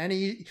about that,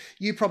 Danny?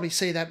 You probably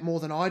see that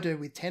more than I do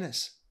with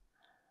tennis.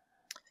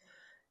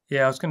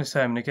 Yeah, I was going to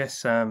say, I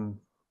guess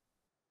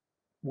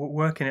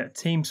working at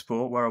team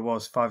sport where I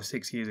was 5 or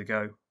 6 years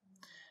ago,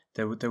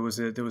 there was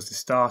the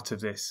start of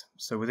this.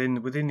 So within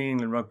the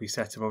England Rugby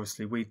setup,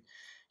 obviously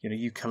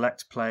you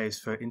collect players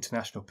for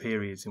international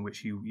periods in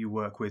which you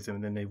work with them,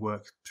 and then they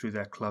work through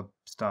their club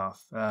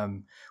staff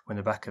when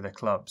they're back at their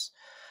clubs.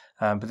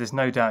 But there's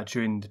no doubt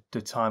during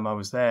the time I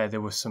was there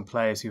were some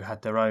players who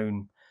had their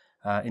own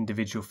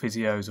individual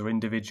physios or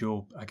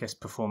individual, I guess,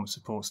 performance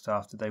support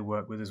staff that they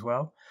work with as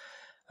well.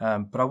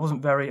 But I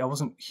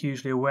wasn't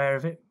hugely aware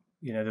of it.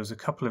 There was a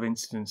couple of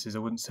incidences. I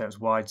wouldn't say it was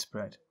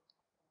widespread.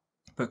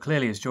 But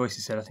clearly, as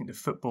Joyce said, I think the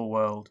football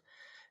world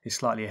is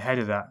slightly ahead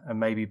of that. And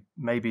maybe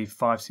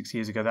 5-6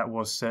 years ago, that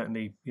was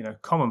certainly,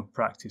 common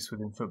practice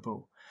within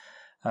football.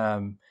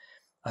 I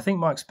think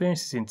my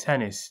experiences in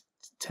tennis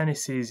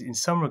is in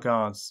some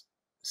regards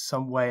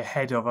some way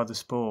ahead of other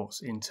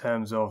sports in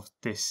terms of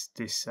this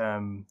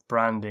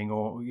branding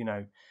or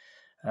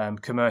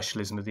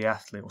commercialism of the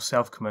athlete or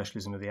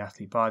self-commercialism of the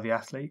athlete by the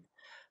athlete,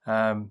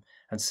 and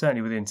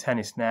certainly within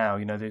tennis now,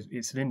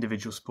 it's an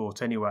individual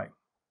sport anyway.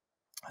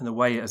 And the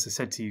way, as I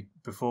said to you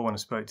before when I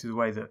spoke to you, the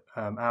way that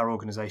our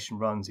organisation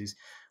runs is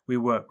we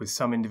work with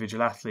some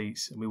individual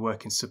athletes and we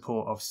work in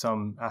support of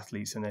some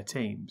athletes and their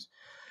teams.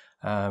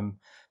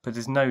 But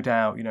there's no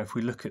doubt, if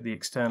we look at the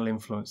external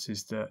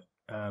influences that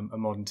a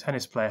modern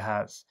tennis player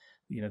has,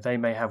 they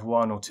may have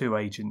one or two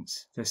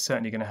agents. They're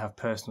certainly going to have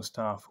personal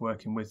staff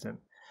working with them.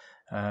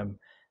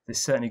 There's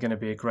certainly going to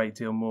be a great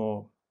deal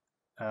more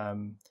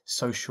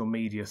social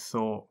media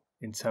thought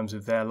in terms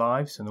of their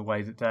lives and the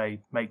way that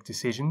they make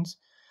decisions,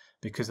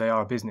 because they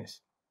are a business.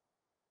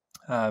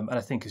 And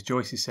I think, as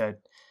Joyce has said,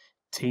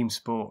 team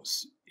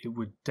sports, it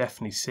would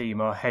definitely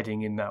seem, are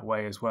heading in that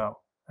way as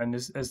well. And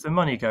as the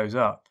money goes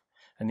up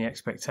and the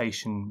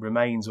expectation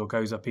remains or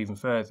goes up even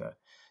further,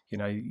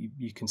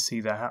 you can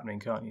see that happening,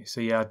 can't you?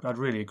 So yeah, I'd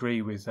really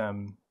agree with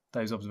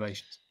those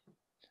observations.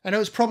 And it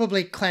was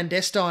probably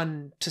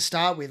clandestine to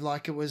start with,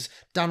 like it was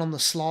done on the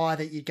sly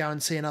that you'd go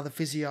and see another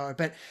physio.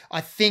 But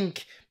I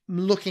think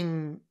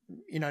looking,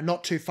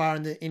 not too far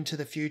into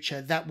the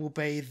future, that will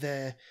be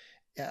the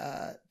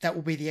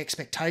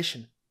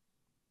expectation.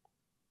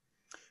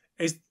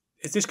 Is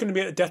this going to be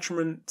a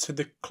detriment to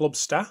the club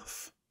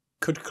staff?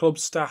 Could club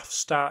staff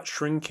start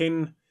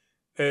shrinking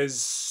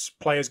as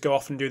players go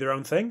off and do their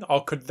own thing,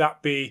 or could there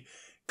be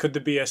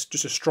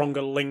just a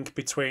stronger link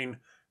between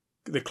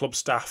the club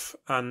staff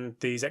and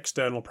these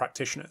external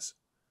practitioners?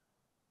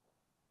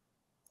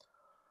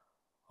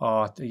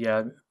 Oh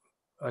yeah,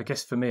 I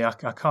guess for me, I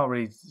can't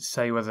really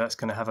say whether that's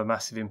going to have a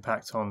massive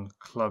impact on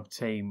club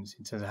teams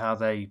in terms of how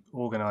they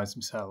organise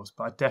themselves.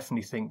 But I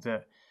definitely think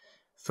that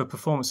for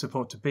performance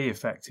support to be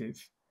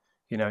effective,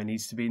 it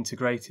needs to be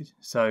integrated.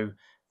 So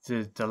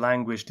the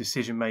language,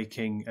 decision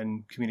making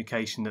and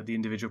communication that the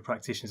individual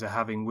practitioners are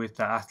having with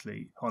that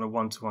athlete on a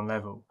one-to-one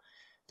level,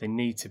 they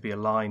need to be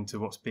aligned to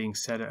what's being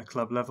said at a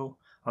club level.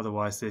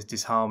 Otherwise there's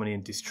disharmony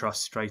and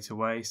distrust straight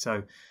away.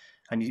 So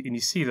and you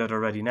see that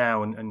already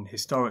now, and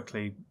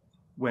historically,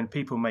 when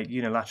people make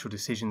unilateral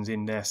decisions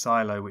in their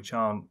silo which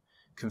aren't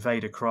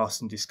conveyed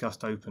across and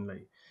discussed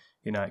openly,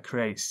 it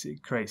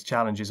creates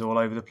challenges all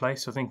over the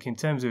place. So I think in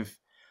terms of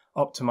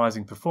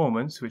optimizing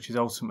performance, which is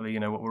ultimately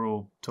what we're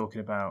all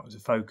talking about as a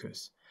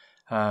focus,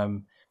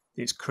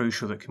 it's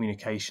crucial that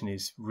communication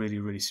is really,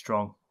 really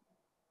strong.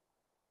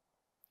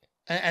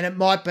 And it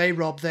might be,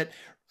 Rob, that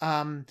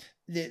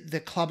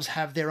the clubs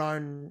have their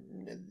own,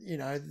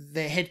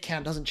 their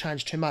headcount doesn't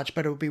change too much,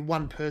 but it will be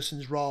one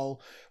person's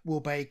role will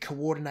be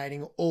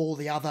coordinating all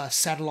the other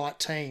satellite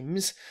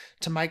teams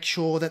to make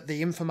sure that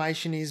the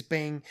information is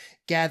being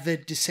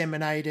gathered,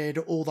 disseminated,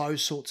 all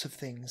those sorts of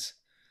things.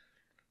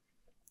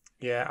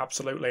 Yeah,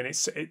 absolutely.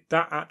 And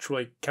that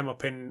actually came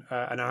up in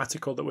an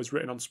article that was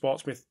written on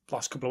Sportsmith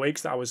last couple of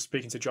weeks that I was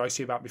speaking to Joyce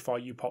about before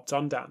you popped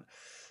on, Dan.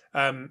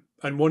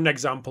 And one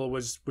example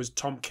was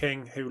Tom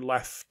King, who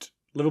left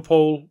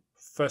Liverpool,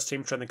 first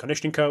team strength and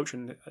conditioning coach,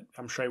 and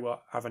I'm sure he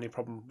won't have any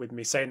problem with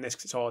me saying this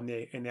because it's all in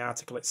the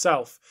article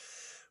itself,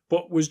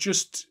 but was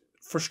just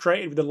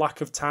frustrated with the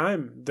lack of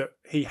time that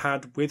he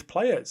had with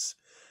players.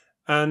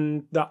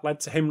 And that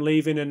led to him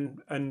leaving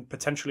and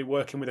potentially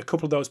working with a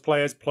couple of those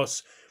players,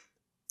 plus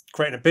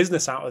creating a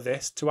business out of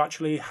this to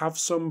actually have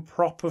some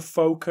proper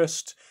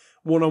focused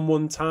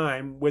one-on-one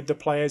time with the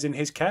players in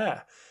his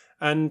care.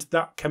 And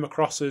that came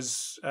across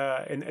as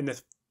in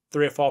the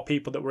 3 or 4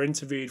 people that were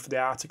interviewed for the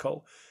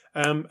article,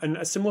 and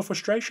similar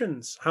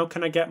frustrations. How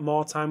can I get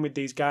more time with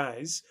these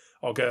guys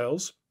or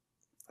girls?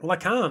 Well, I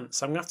can't.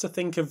 So I'm going to have to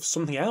think of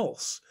something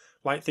else.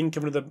 Like think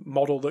of another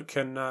model that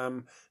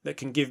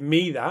can give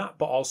me that,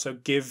 but also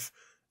give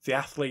the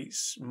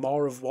athletes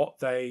more of what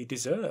they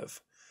deserve.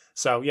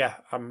 So yeah,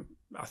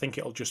 I think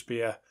it'll just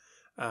be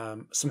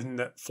something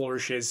that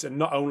flourishes, and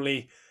not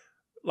only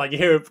like you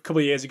hear a couple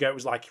of years ago it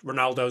was like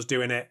Ronaldo's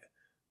doing it,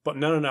 but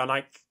no,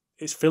 like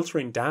it's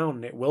filtering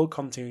down. It will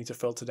continue to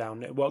filter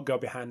down. It won't go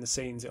behind the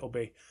scenes. It'll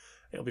be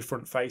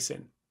front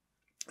facing.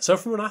 So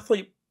from an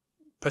athlete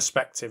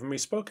perspective, and we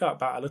spoke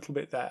about a little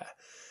bit there,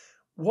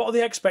 what are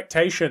the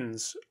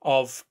expectations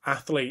of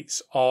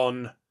athletes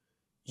on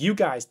you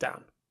guys,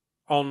 Dan?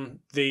 On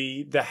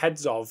the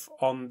heads of,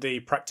 on the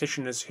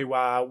practitioners who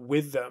are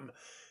with them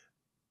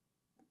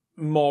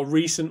more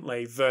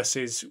recently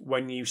versus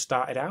when you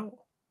started out?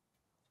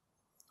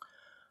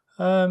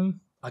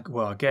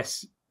 I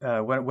guess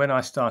when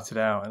I started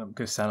out, and I'm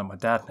going to sound like my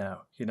dad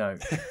now,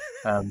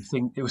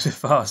 think it was a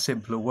far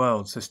simpler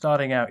world. So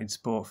starting out in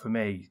sport for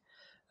me,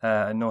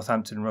 at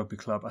Northampton Rugby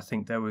Club, I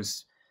think there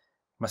was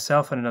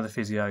myself and another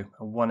physio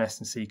and one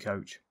S&C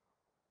coach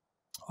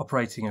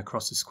operating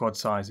across a squad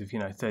size of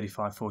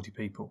 35, 40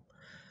 people.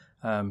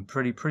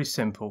 Pretty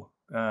simple.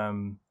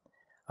 And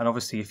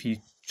obviously, if you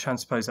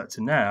transpose that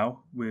to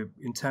now,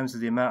 in terms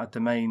of the amount of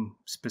domain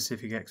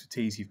specific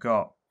expertise you've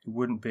got, it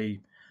wouldn't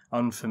be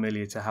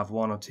unfamiliar to have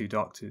 1 or 2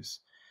 doctors,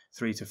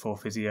 3 to 4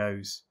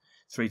 physios,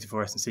 3 to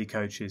 4 S&C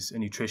coaches, a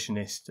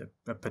nutritionist,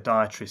 a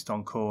podiatrist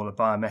on call, a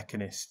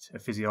biomechanist, a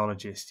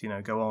physiologist,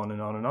 go on and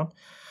on and on.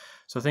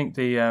 So I think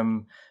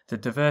the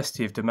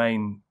diversity of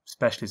domain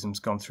specialism's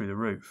gone through the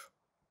roof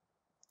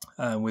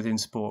within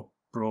sport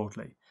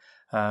broadly.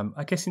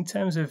 I guess in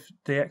terms of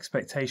the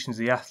expectations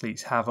the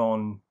athletes have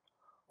on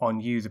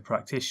you, the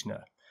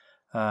practitioner,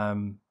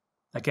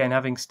 again,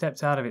 having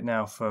stepped out of it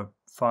now for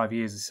 5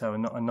 years or so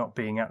and not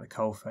being at the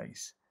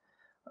coalface,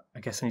 I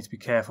guess I need to be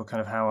careful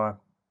kind of how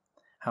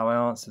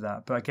I answer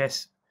that. But I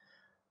guess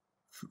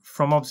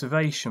from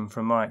observation,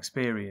 from my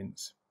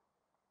experience,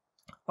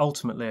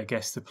 ultimately, I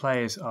guess the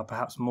players are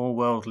perhaps more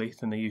worldly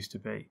than they used to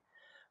be,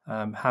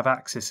 have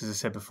access, as I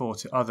said before,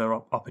 to other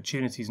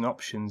opportunities and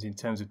options in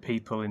terms of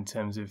people, in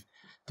terms of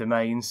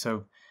domains.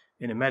 So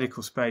in a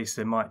medical space,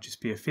 there might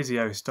just be a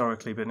physio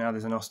historically, but now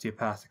there's an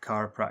osteopath, a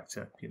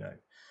chiropractor,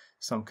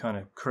 some kind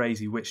of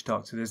crazy witch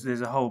doctor.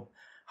 There's a whole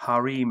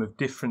harem of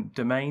different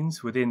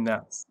domains within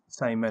that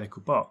same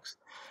medical box.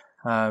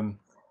 And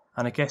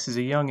I guess as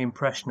a young,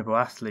 impressionable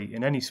athlete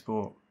in any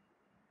sport,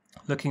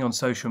 looking on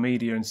social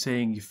media and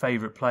seeing your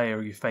favourite player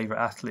or your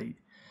favourite athlete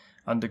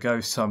undergo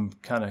some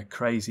kind of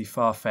crazy,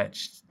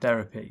 far-fetched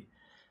therapy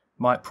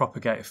might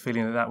propagate a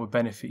feeling that would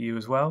benefit you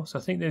as well. So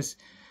I think there's,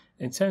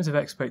 in terms of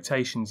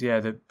expectations,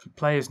 the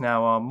players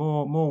now are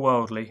more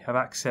worldly, have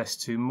access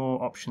to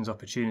more options,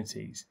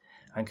 opportunities,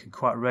 and can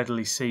quite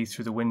readily see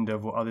through the window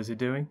of what others are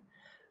doing.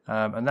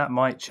 And that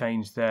might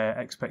change their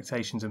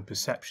expectations and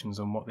perceptions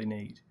on what they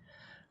need.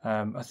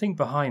 I think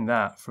behind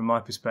that, from my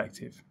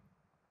perspective,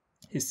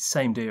 it's the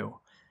same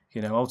deal.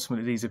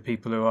 Ultimately, these are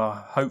people who are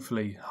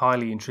hopefully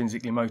highly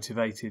intrinsically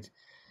motivated,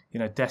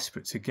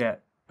 desperate to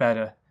get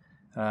better,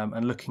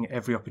 and looking at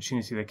every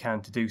opportunity they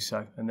can to do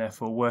so, and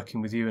therefore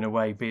working with you in a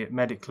way, be it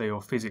medically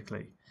or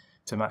physically,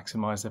 to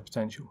maximise their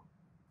potential.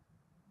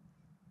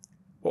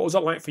 What was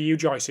that like for you,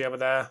 Joyce, over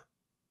there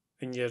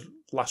in your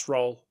last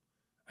role?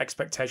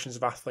 Expectations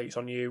of athletes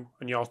on you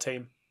and your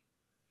team?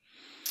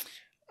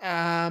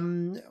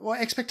 Well,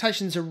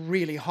 expectations are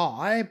really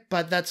high,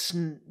 but that's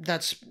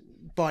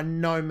by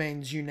no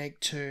means unique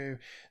to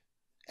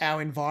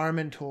our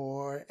environment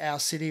or our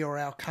city or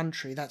our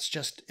country. That's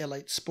just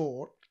elite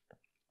sport.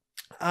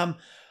 If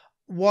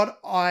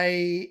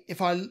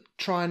I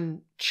try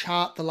and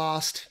chart the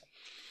last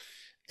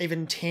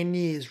even 10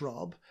 years,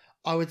 Rob,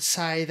 I would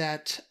say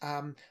that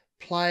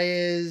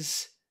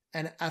players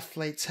and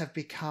athletes have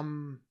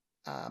become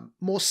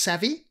more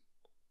savvy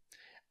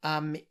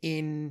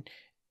in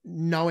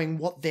knowing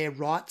what their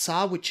rights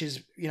are, which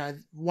is,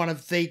 one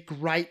of the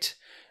great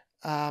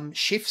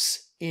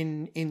shifts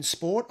in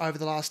sport over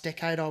the last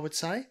decade, I would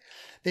say.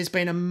 There's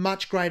been a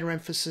much greater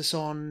emphasis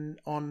on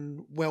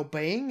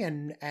well-being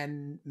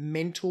and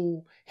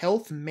mental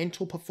health,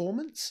 mental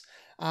performance,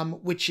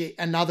 which is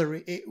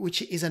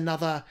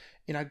another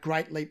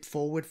great leap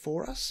forward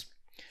for us.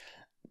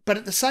 But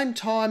at the same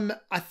time,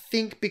 I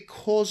think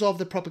because of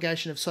the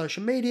propagation of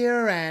social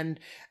media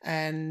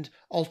and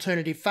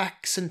alternative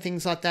facts and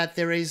things like that,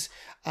 there is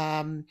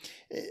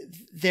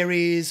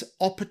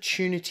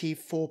opportunity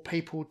for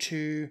people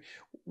to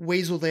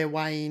weasel their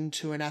way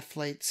into an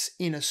athlete's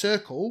inner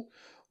circle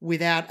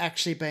without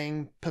actually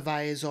being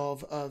purveyors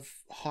of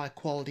high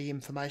quality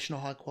information or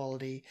high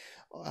quality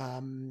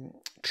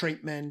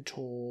treatment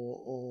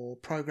or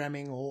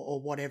programming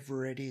or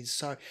whatever it is.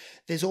 So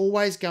there's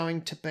always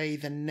going to be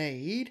the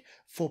need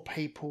for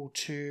people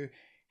to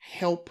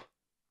help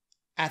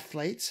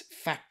athletes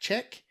fact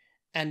check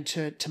and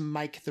to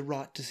make the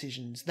right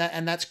decisions.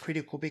 That's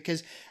critical,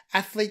 because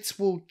athletes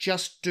will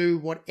just do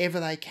whatever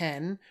they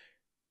can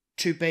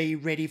to be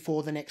ready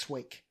for the next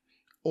week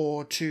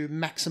or to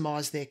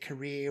maximize their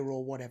career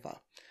or whatever.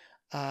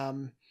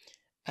 And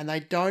they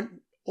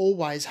don't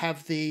always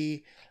have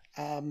the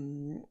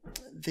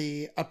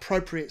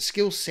appropriate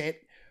skill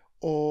set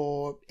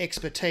or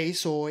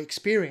expertise or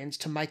experience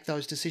to make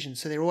those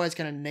decisions. So they're always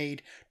going to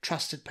need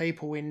trusted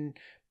people in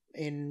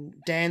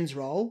Dan's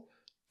role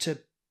to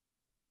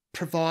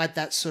provide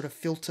that sort of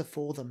filter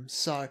for them.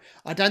 So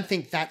I don't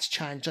think that's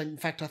changed. In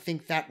fact, I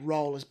think that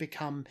role has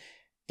become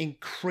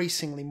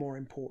increasingly more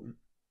important.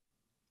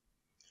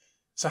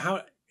 So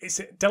how it's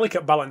a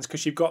delicate balance,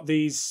 because you've got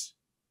these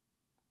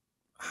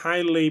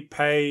highly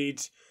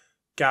paid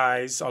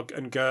guys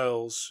and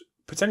girls,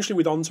 potentially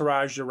with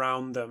entourage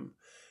around them,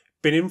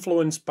 been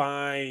influenced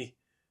by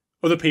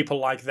other people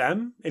like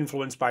them,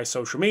 influenced by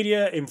social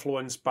media,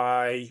 influenced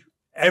by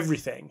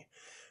everything.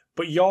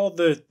 But you're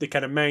the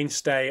kind of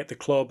mainstay at the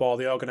club or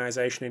the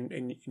organisation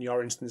in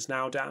your instance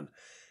now, Dan.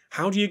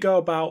 How do you go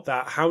about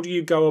that? How do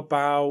you go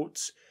about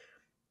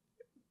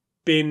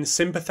being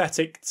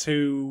sympathetic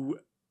to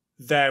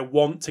their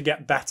want to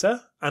get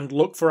better and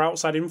look for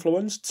outside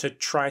influence to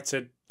try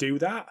to do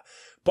that,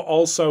 but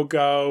also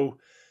go,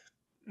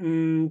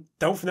 don't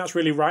think that's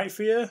really right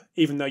for you,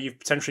 even though you've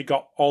potentially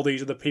got all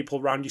these other people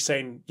around you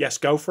saying, yes,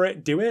 go for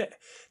it, do it?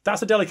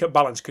 That's a delicate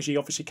balance, because you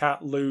obviously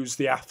can't lose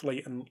the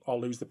athlete or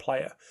lose the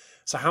player.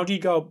 So how do you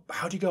go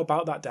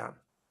about that, Dan?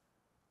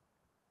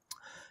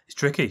 It's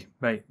tricky,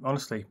 mate,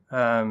 honestly.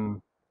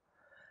 And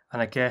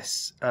I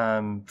guess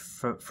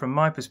from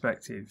my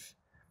perspective,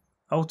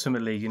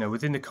 ultimately,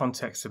 within the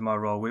context of my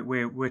role,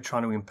 we're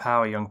trying to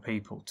empower young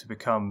people to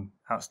become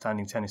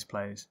outstanding tennis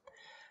players,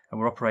 and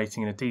we're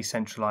operating in a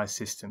decentralized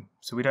system.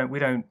 So we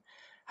don't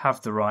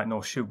have the right,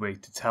 nor should we,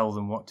 to tell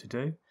them what to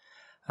do.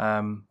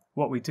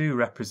 What we do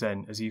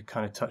represent, as you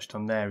kind of touched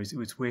on there, is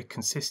we're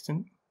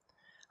consistent,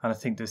 And I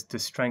think the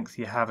strength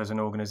you have as an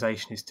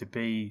organisation is to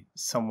be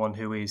someone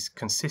who is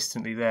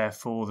consistently there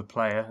for the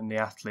player and the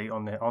athlete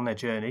on their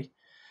journey,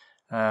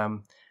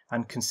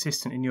 and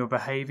consistent in your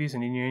behaviours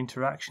and in your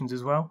interactions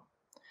as well.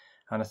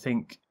 And I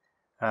think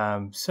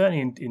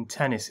certainly in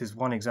tennis is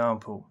one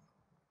example.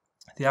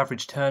 The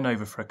average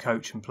turnover for a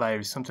coach and player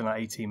is something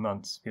like 18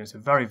 months. It's a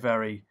very,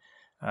 very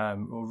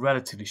or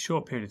relatively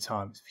short period of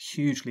time. It's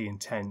hugely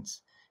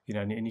intense,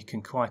 and you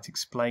can quite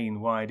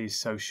explain why it is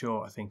so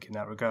short, I think, in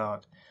that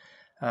regard.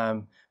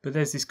 But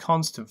there's this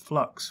constant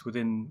flux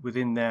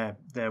within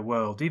their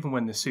world, even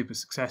when they're super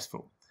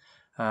successful.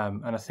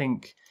 And I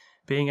think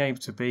being able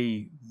to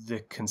be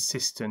the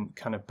consistent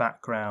kind of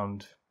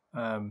background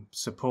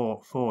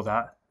support for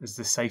that as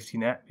the safety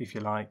net, if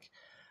you like,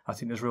 I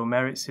think there's real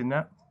merits in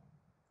that.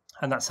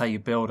 And that's how you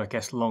build, I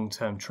guess,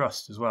 long-term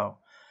trust as well.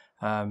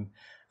 And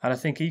I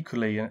think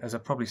equally, as I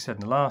probably said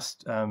in the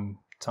last time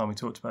we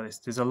talked about this,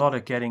 there's a lot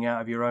of getting out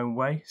of your own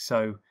way.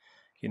 So,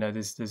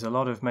 there's a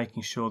lot of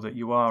making sure that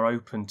you are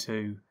open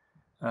to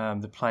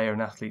the player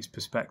and athlete's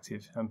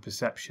perspective and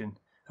perception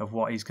of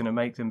what is going to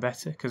make them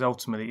better, because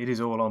ultimately it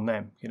is all on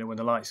them. When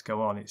the lights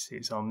go on,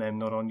 it's on them,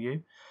 not on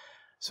you.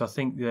 So I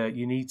think that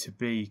you need to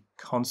be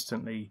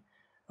constantly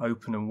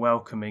open and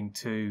welcoming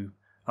to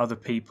other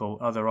people,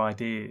 other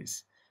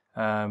ideas.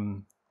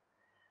 And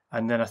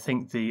then I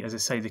think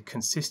the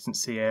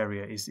consistency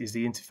area is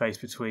the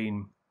interface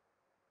between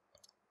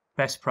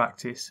best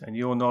practice and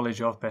your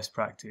knowledge of best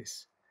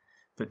practice,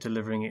 but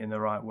delivering it in the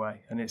right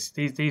way. And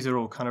these are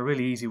all kind of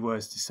really easy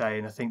words to say,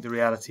 and I think the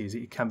reality is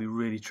it can be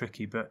really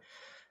tricky. But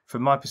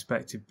from my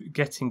perspective,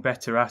 getting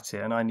better at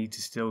it, and I need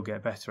to still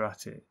get better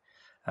at it,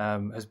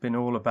 has been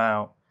all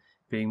about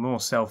being more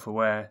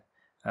self-aware,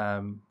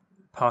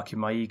 parking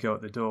my ego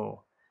at the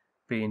door,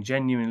 being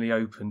genuinely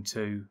open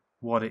to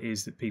what it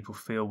is that people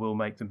feel will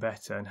make them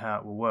better and how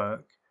it will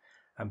work,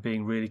 and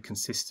being really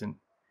consistent.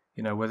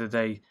 Whether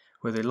they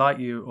like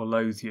you or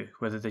loathe you,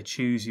 whether they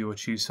choose you or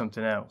choose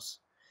something else,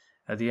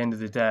 at the end of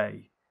the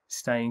day,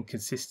 staying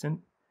consistent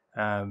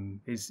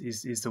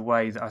is the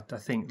way that I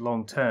think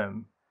long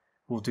term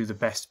will do the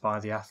best by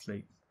the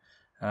athlete.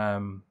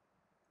 But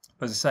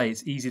as I say,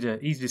 it's easy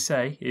to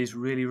say. It is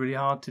really, really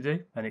hard to do,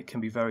 and it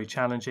can be very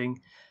challenging.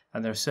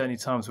 And there are certainly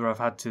times where I've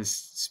had to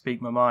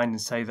speak my mind and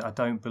say that I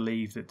don't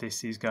believe that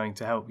this is going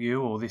to help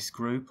you or this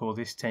group or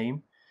this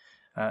team.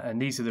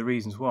 And these are the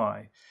reasons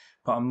why.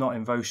 But I'm not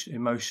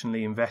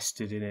emotionally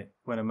invested in it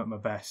when I'm at my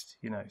best,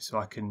 so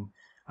I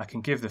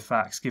can give the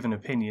facts, give an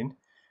opinion,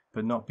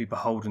 but not be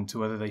beholden to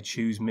whether they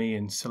choose me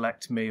and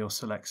select me or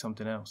select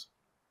something else.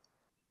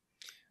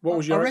 What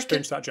was your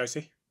experience of that,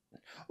 Joyce?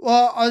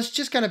 Well, I was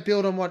just going to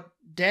build on what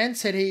Dan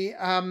said here,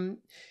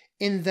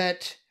 in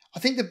that I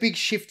think the big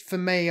shift for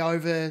me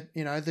over,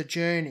 the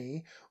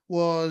journey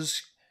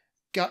was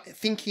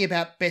thinking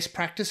about best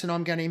practice, and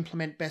I'm going to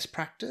implement best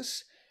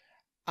practice.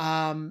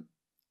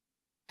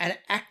 And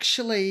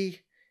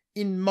actually,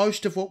 in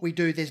most of what we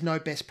do, there's no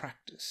best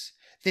practice.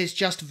 There's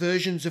just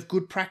versions of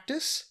good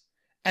practice,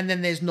 and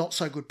then there's not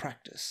so good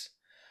practice.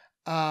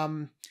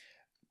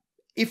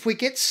 If we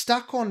get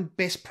stuck on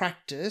best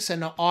practice,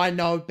 and I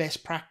know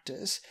best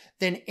practice,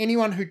 then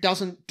anyone who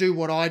doesn't do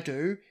what I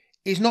do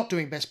is not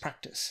doing best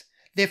practice.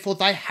 Therefore,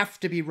 they have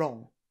to be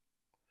wrong.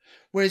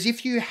 Whereas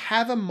if you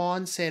have a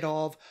mindset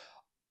of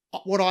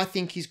what I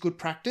think is good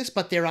practice,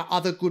 but there are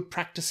other good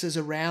practices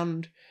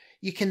around,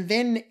 you can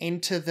then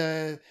enter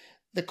the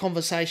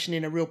conversation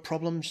in a real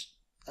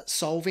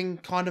problem-solving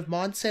kind of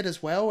mindset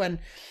as well. And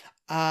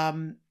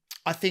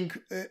I think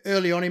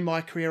early on in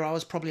my career, I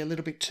was probably a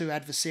little bit too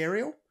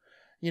adversarial,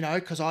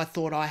 because I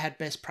thought I had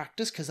best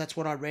practice because that's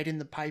what I read in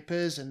the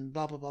papers and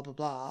blah, blah, blah, blah,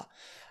 blah.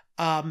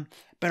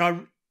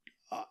 But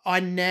I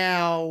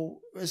now,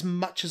 as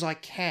much as I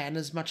can,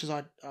 as much as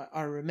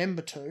I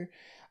remember to,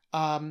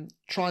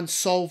 try and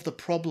solve the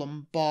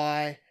problem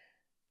by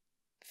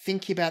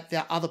thinking about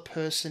the other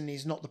person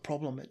is not the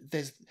problem.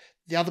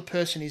 The other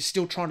person is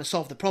still trying to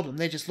solve the problem.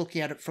 They're just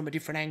looking at it from a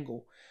different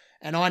angle.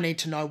 And I need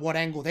to know what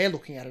angle they're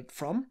looking at it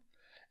from.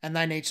 And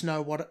they need to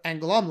know what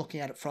angle I'm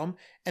looking at it from.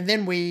 And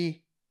then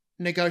we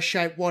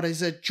negotiate what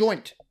is a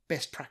joint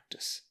best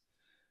practice.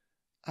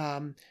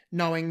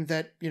 Knowing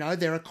that,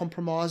 there are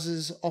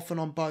compromises often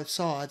on both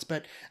sides.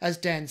 But as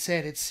Dan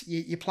said,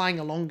 you're playing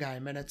a long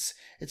game, and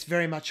it's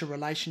very much a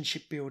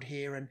relationship build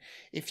here. And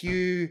if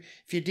you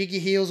dig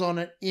your heels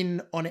on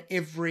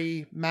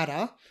every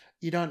matter,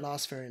 you don't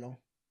last very long.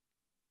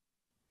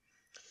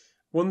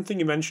 One thing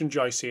you mentioned,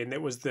 Joyce, and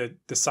it was the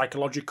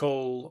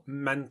psychological,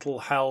 mental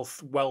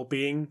health,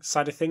 well-being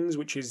side of things,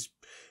 which is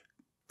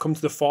come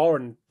to the fore,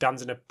 and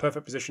Dan's in a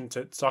perfect position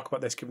to talk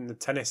about this, given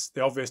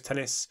the obvious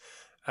tennis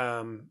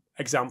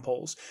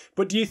examples.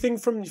 But do you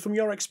think from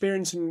your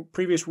experience in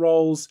previous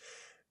roles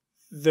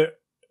that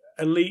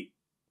elite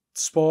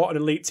sport and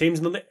elite teams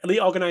and elite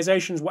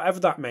organisations,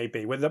 whatever that may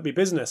be, whether that be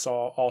business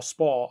or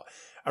sport,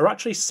 are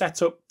actually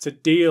set up to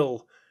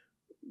deal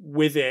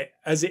with it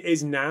as it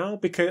is now?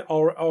 Because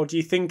or do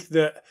you think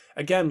that,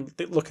 again,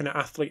 looking at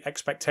athlete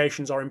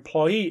expectations or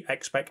employee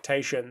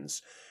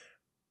expectations,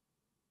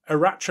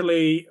 are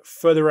actually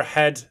further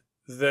ahead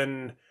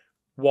than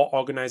what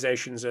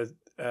organisations are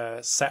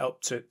set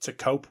up to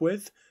cope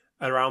with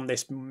around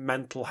this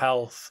mental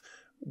health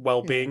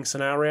well-being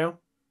scenario?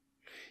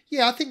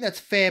 Yeah, I think that's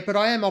fair, but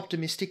I am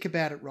optimistic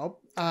about it, Rob.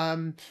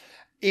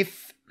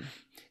 If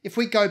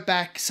we go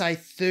back, say,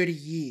 30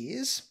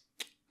 years,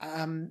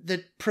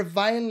 the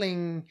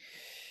prevailing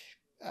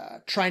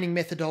training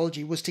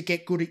methodology was to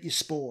get good at your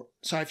sport.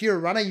 So if you're a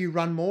runner, you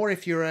run more.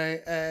 If you're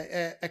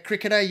a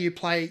cricketer, you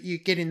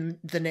get in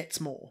the nets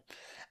more.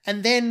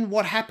 And then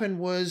what happened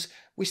was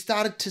we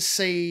started to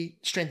see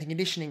strength and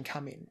conditioning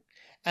come in.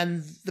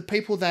 And the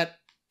people that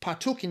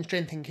partook in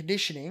strength and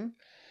conditioning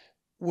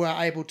were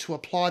able to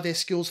apply their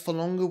skills for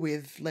longer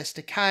with less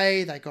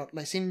decay. They got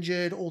less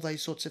injured, all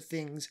these sorts of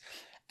things.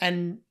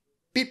 And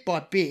bit by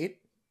bit,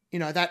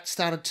 that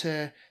started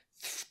to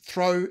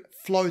flow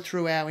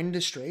through our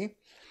industry.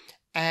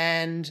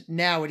 And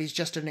now it is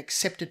just an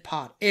accepted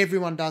part.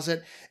 Everyone does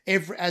it.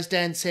 As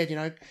Dan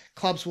said,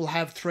 clubs will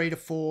have 3 to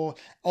 4,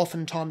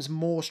 oftentimes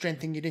more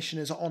strength and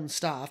conditioners on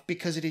staff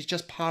because it is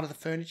just part of the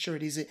furniture.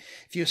 It is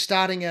if you're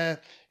starting a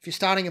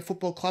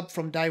football club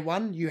from day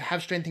one, you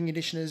have strength and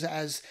conditioners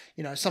as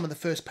some of the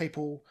first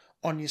people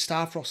on your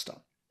staff roster.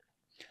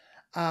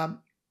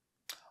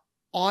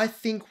 I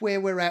think where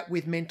we're at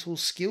with mental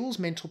skills,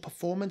 mental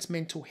performance,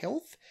 mental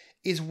health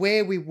is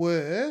where we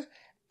were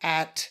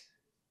at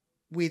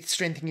with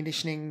strength and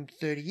conditioning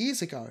 30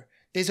 years ago.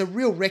 There's a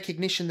real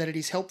recognition that it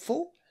is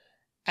helpful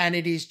and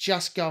it is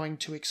just going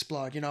to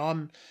explode.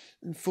 I'm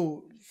in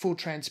full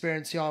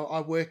transparency.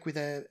 I work with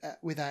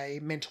a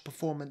mental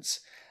performance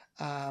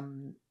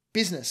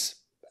business.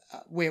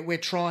 We're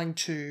trying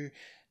to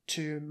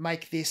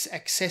make this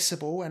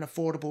accessible and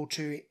affordable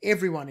to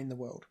everyone in the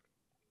world.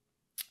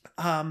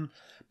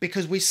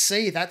 Because we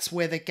see that's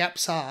where the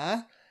gaps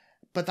are,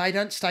 but they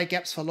don't stay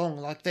gaps for long.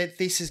 Like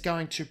this is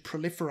going to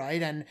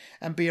proliferate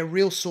and be a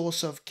real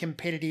source of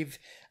competitive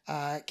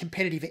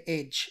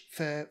edge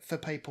for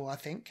people, I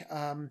think.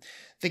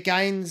 The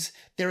gains,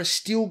 there are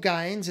still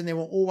gains and there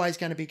were always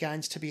going to be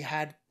gains to be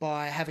had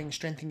by having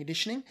strength and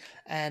conditioning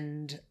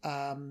and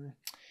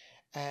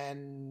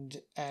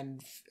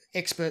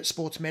expert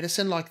sports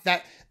medicine. Like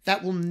that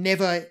will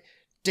never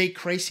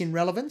decrease in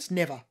relevance,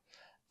 never.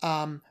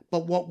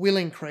 But what will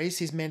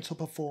increase is mental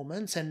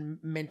performance and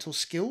mental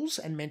skills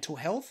and mental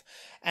health.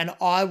 And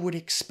I would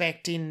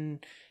expect in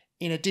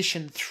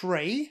edition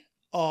 3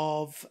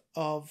 of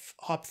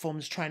high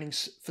performance training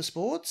for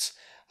sports,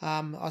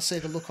 I see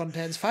the look on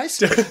Dan's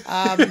face.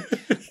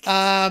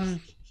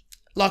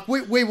 Like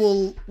we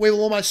will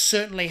almost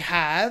certainly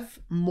have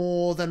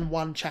more than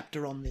one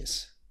chapter on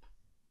this.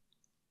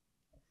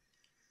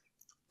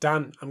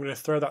 Dan, I'm going to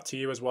throw that to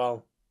you as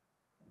well.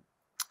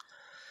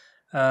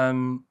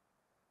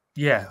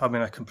 Yeah,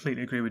 I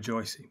completely agree with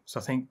Joyce. So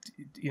I think,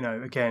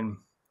 again,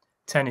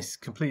 tennis is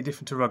completely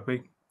different to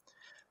rugby.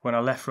 When I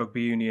left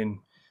rugby union,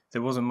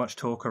 there wasn't much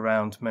talk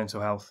around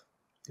mental health,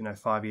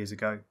 5 years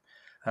ago.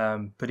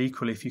 But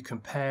equally, if you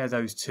compare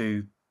those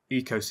two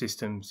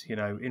ecosystems,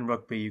 in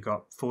rugby, you've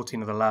got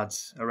 14 other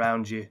lads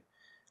around you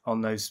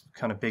on those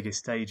kind of bigger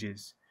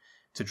stages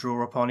to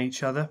draw upon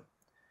each other,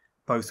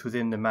 both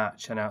within the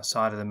match and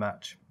outside of the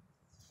match.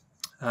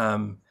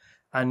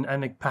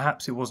 And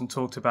perhaps it wasn't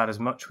talked about as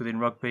much within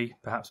rugby,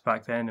 perhaps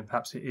back then, and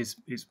perhaps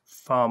it's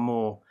far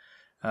more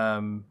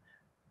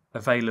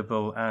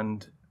available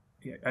and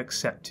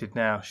accepted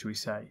now, should we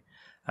say.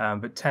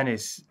 But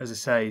tennis, as I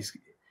say, is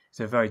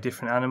a very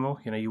different animal.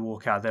 You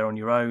walk out there on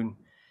your own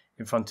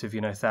in front of,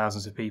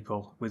 thousands of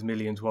people with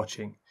millions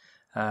watching.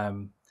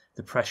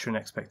 The pressure and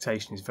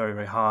expectation is very,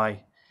 very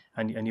high,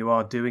 and you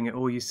are doing it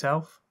all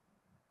yourself.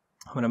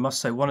 I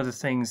must say, one of the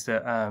things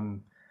that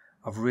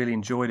I've really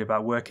enjoyed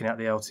about working at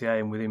the LTA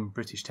and within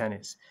British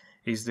tennis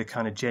is the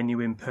kind of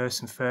genuine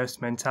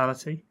person-first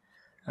mentality.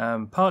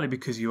 Partly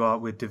because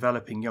we're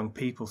developing young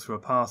people through a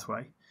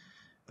pathway,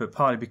 but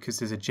partly because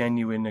there's a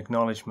genuine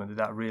acknowledgement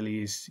that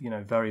really is,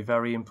 very,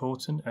 very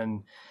important.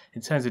 And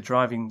in terms of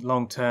driving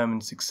long-term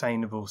and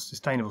sustainable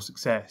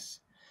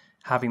success,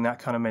 having that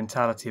kind of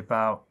mentality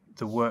about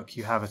the work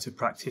you have at a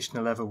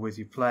practitioner level with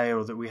your player,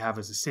 or that we have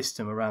as a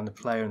system around the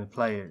player and the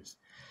players,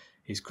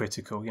 is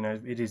critical.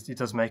 It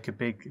does make a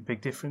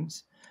big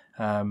difference.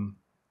 One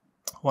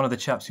of the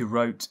chaps who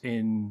wrote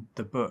in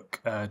the book,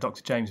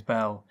 Dr. James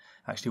Bell,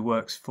 actually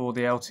works for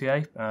the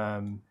LTA,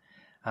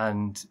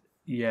 and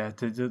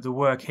the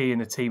work he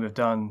and the team have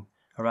done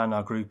around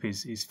our group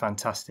is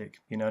fantastic.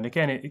 And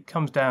again, it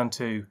comes down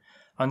to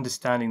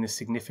understanding the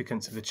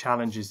significance of the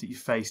challenges that you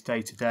face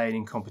day to day and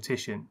in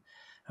competition,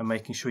 and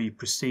making sure you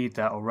precede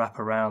that or wrap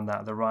around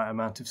that the right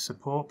amount of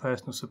support,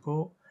 personal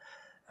support.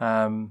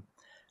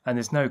 And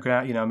there's no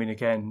ground,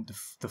 again,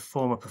 the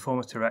former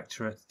performance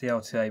director at the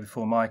LTA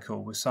before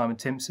Michael was Simon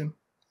Timpson.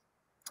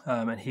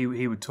 And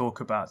he would talk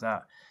about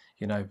that,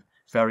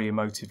 very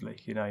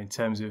emotively, in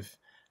terms of,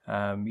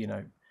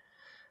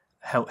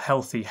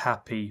 healthy,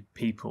 happy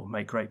people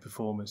make great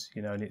performers,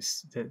 and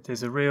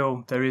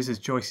there is, as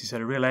Joyce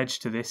said, a real edge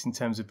to this in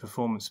terms of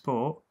performance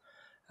sport.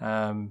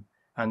 And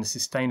and the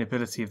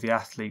sustainability of the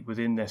athlete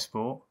within their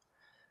sport.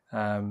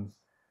 But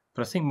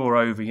I think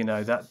moreover,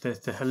 that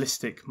the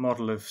holistic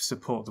model of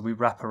support that we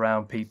wrap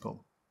around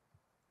people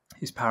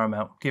is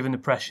paramount, given the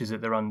pressures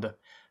that they're under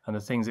and the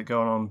things that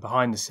go on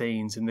behind the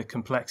scenes and the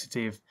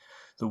complexity of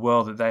the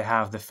world that they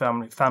have, the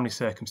family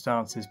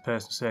circumstances,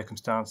 personal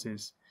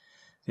circumstances,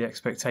 the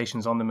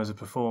expectations on them as a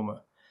performer.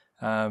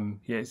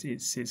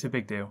 It's a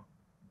big deal.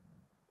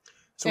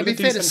 So it'd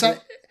be fair to say.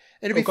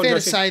 It'd be fair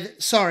to say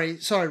that.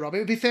 Sorry, Rob. It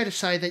would be fair to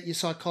say that your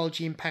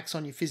psychology impacts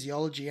on your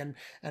physiology,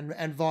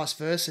 and vice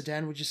versa.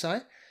 Dan, would you say?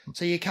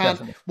 So you can't.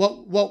 Definitely.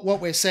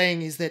 What we're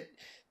saying is that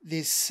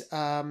this.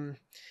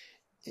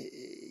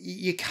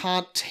 You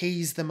can't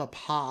tease them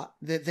apart.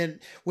 Then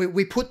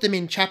we put them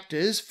in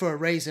chapters for a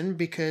reason,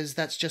 because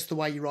that's just the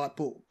way you write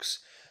books.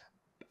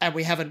 And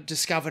we haven't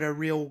discovered a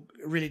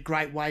really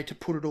great way to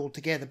put it all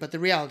together. But the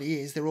reality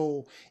is they're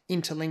all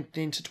interlinked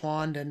and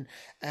intertwined,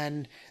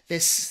 and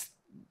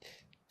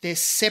they're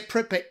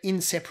separate but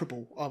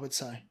inseparable, I would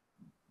say.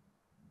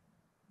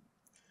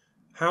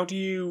 How do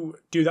you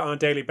do that on a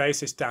daily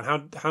basis,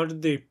 Dan? How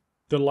did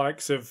the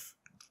likes of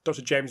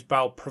Dr. James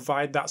Bell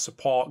provide that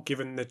support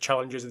given the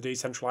challenges of the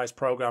decentralised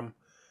programme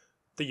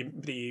that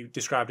you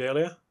described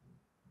earlier?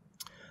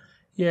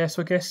 Yeah,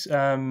 so I guess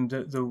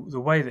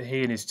the way that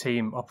he and his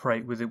team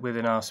operate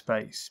within our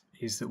space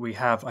is that we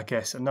have, I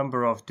guess, a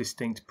number of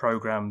distinct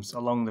programmes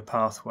along the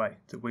pathway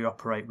that we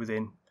operate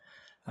within,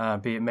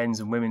 be it men's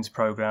and women's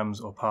programmes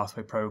or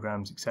pathway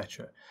programmes,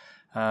 etc.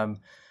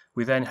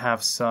 We then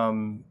have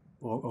some,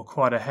 or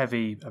quite a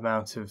heavy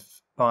amount of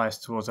bias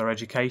towards our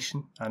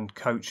education and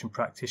coach and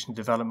practitioner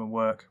development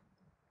work,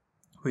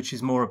 which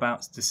is more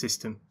about the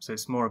system. So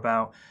it's more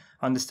about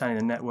understanding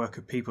the network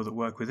of people that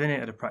work within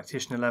it at a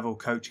practitioner level,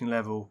 coaching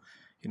level,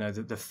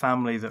 the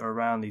family that are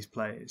around these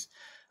players,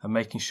 and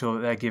making sure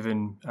that they're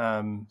given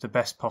the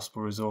best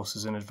possible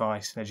resources and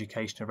advice and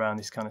education around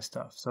this kind of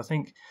stuff. So I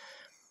think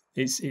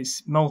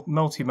it's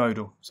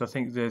multimodal. So I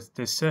think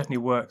there's certainly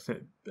work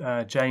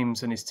that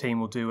James and his team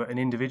will do at an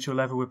individual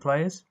level with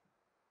players,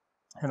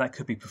 and that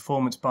could be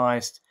performance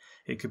biased.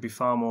 It could be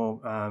far more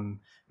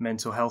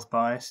mental health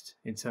biased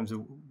in terms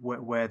of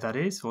where that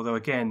is. Although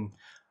again,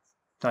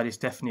 that is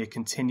definitely a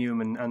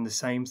continuum and the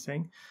same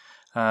thing.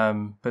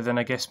 But then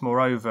I guess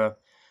moreover,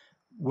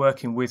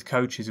 working with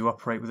coaches who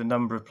operate with a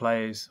number of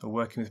players, or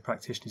working with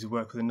practitioners who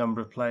work with a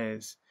number of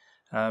players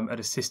at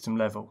a system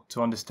level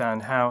to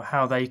understand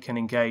how they can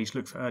engage,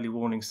 look for early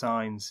warning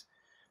signs,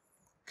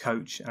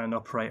 coach and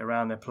operate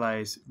around their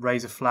players,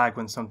 raise a flag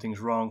when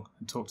something's wrong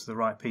and talk to the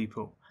right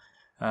people.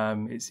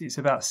 It's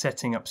about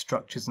setting up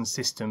structures and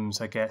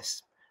systems, I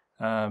guess,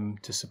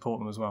 to support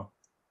them as well.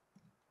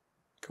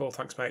 Cool,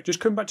 thanks, mate. Just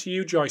coming back to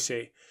you, Joyce.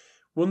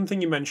 One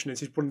thing you mentioned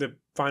is one of the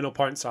final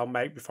points I'll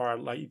make before I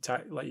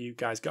let you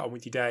guys get on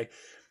with your day.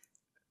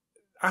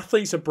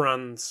 Athletes are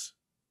brands.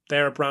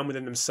 They're a brand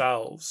within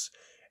themselves.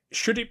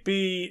 Should it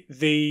be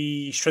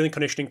the strength and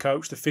conditioning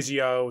coach, the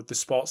physio, the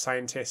sports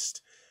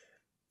scientist?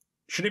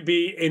 Should it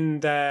be in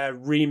their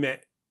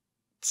remit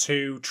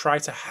to try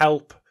to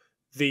help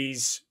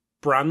these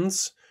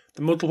brands,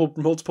 the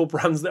multiple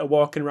brands that are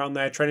walking around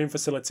their training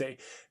facility,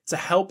 to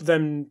help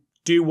them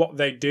do what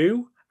they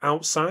do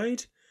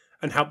outside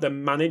and help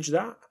them manage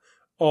that?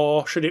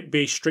 Or should it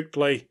be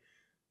strictly,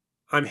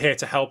 I'm here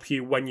to help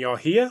you when you're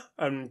here,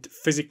 and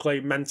physically,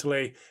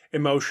 mentally,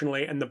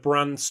 emotionally, and the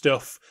brand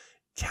stuff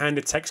kind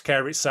of takes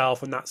care of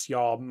itself, and that's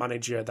your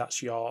manager,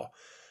 that's your,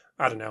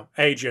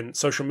 agent,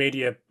 social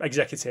media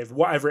executive,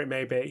 whatever it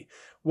may be?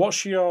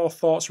 What's your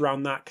thoughts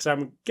around that? Because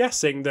I'm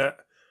guessing that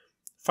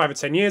 5 or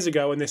 10 years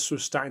ago, when this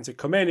was starting to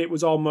come in, it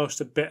was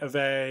almost a bit of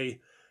a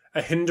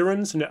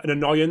hindrance and an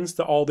annoyance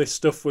that all this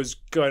stuff was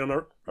going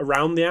on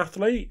around the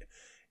athlete.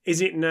 Is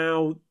it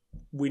now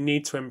we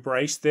need to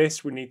embrace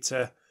this? We need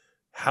to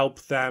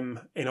help them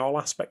in all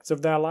aspects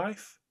of their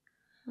life?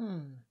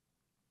 I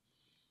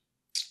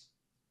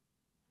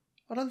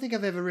don't think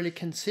I've ever really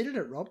considered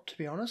it, Rob, to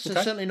be honest. Okay.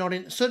 So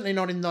certainly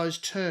not in those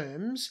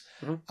terms.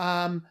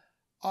 Mm-hmm.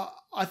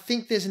 I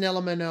think there's an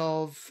element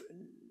of,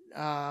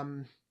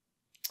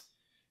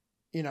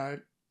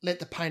 let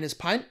the painters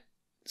paint.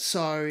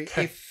 So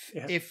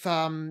if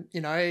I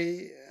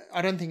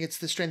don't think it's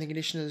the strength and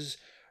conditioner's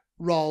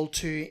role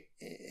to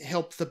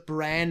help the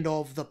brand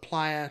of the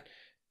player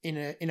in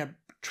a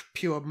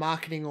pure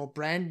marketing or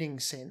branding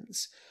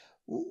sense.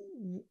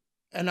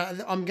 And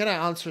I'm going to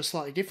answer a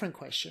slightly different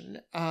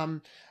question.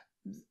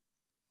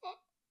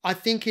 I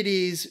think it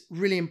is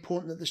really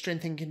important that the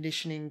strength and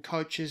conditioning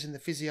coaches and the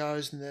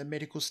physios and the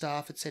medical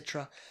staff,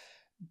 etc.,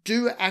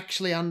 do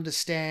actually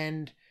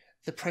understand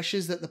the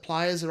pressures that the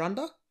players are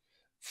under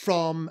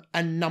from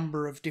a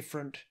number of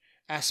different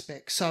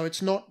aspects. So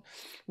it's not,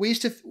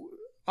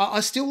 I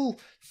still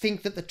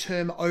think that the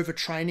term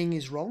overtraining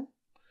is wrong,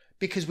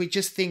 because we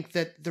just think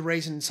that the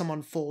reason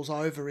someone falls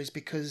over is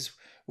because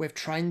we've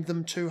trained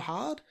them too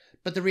hard.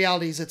 But the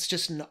reality is it's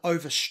just an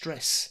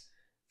overstress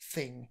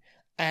thing.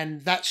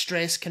 And that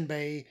stress can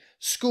be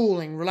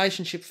schooling,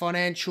 relationship,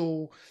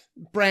 financial,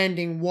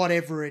 branding,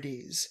 whatever it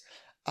is.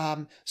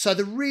 So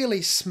the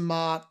really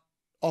smart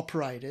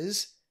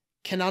operators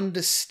can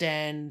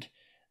understand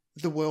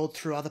the world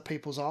through other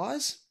people's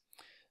eyes.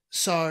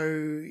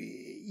 So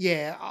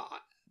yeah,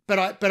 but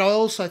I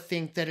also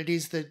think that it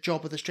is the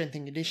job of the strength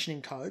and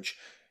conditioning coach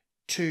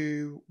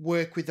to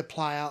work with the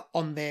player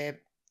on their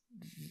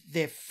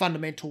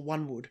fundamental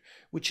one wood,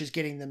 which is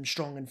getting them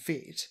strong and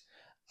fit.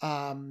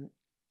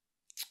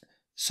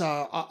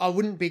 So I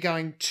wouldn't be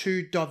going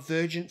too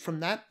divergent from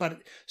that,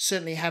 but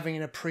certainly having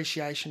an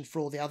appreciation for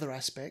all the other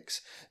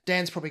aspects.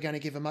 Dan's probably going to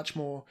give a much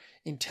more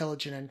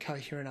intelligent and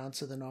coherent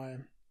answer than I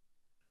am.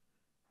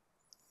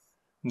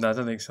 No, I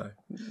don't think so.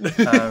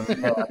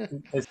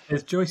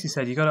 As Joyce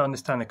said, you've got to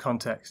understand the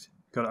context.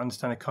 You've got to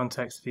understand the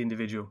context of the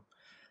individual.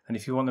 And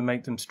if you want to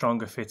make them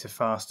stronger, fitter,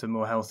 faster,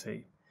 more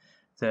healthy,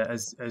 that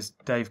as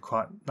Dave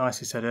quite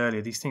nicely said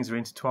earlier, these things are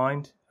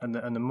intertwined, and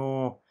the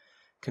more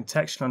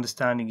contextual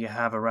understanding you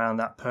have around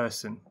that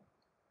person,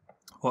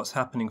 what's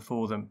happening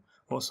for them,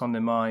 what's on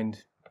their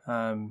mind,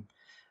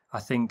 I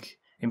think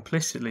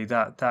implicitly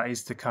that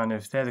is the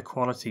they're the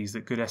qualities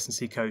that good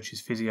S&C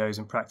coaches, physios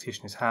and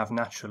practitioners have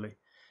naturally.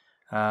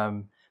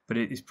 But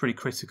it is pretty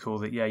critical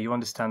that, you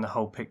understand the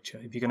whole picture.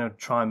 If you're going to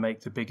try and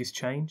make the biggest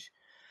change,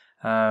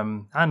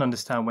 and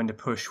understand when to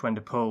push, when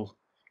to pull,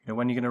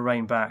 when you're going to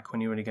rein back,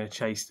 when you're really going to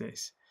chase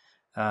this,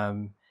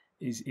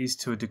 is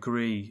to a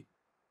degree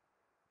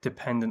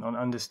dependent on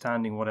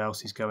understanding what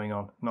else is going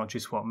on, not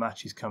just what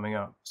match is coming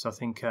up. So I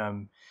think,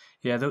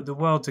 the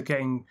worlds are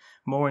getting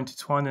more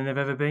intertwined than they've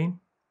ever been.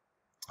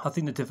 I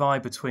think the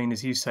divide between,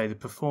 as you say, the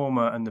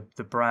performer and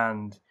the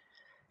brand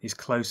is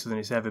closer than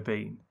it's ever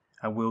been,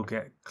 and will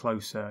get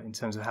closer in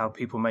terms of how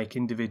people make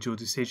individual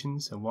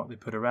decisions and what they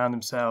put around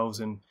themselves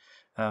and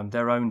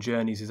their own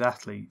journeys as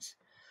athletes.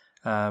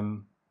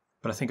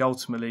 But I think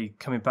ultimately,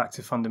 coming back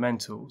to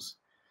fundamentals,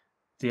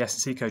 the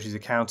S&C coach is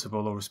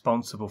accountable or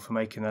responsible for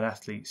making that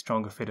athlete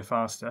stronger, fitter,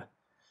 faster.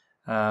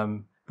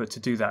 But to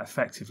do that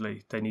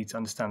effectively, they need to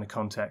understand the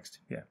context.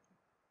 Yeah.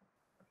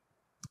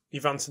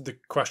 You've answered the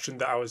question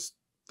that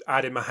I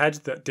had in my head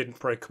that didn't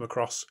probably come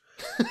across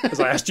as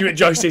I asked you at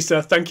Joyce,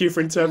 so thank you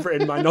for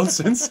interpreting my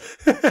nonsense.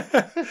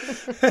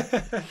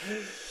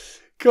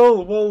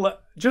 Cool. Well,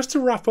 just to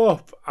wrap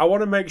up, I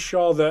want to make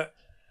sure that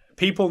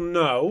people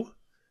know,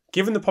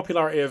 given the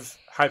popularity of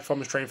high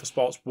performance training for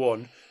sports,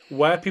 one,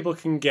 where people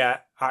can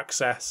get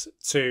access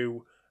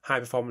to high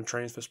performance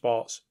training for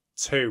sports.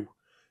 Two,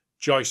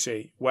 Joyce,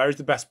 where is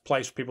the best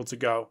place for people to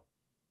go?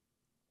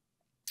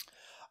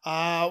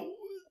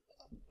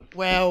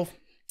 Well,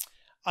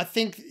 I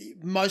think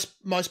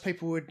most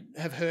people would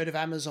have heard of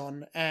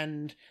Amazon,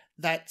 and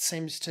that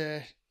seems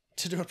to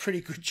do a pretty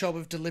good job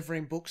of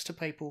delivering books to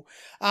people.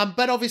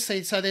 But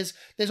obviously, so there's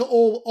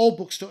all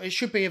bookstores. It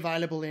should be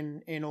available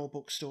in all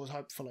bookstores,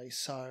 hopefully.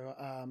 So,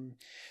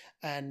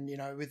 and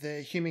with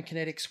the Human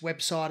Kinetics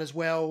website as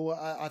well,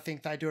 I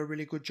think they do a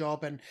really good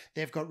job, and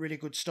they've got really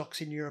good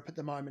stocks in Europe at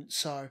the moment.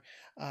 So,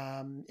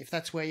 if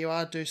that's where you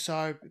are, do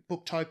so.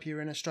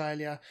 Booktopia in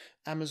Australia,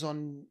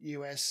 Amazon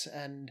US,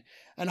 and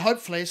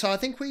hopefully. So I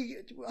think we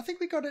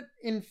got it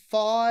in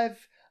 6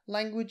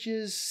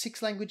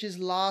 languages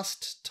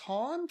last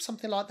time,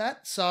 something like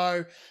that.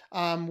 So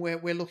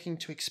we're looking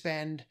to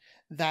expand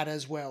that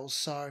as well.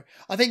 So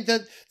I think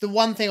that the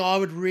one thing I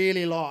would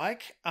really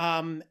like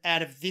out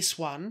of this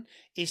one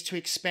is to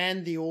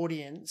expand the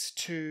audience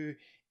to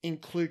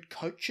include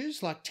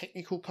coaches, like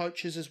technical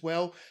coaches as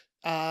well.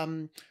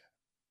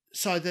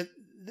 So that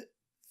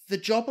the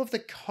job of the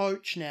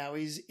coach now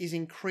is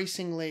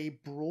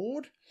increasingly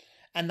broad,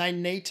 and they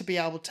need to be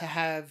able to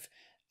have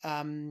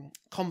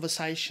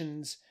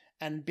conversations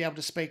and be able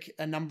to speak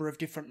a number of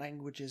different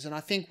languages. And I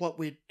think what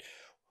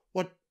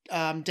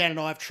Dan and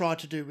I have tried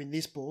to do in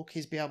this book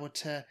is be able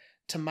to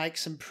make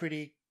some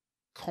pretty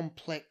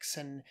complex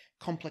and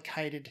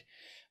complicated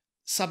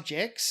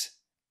subjects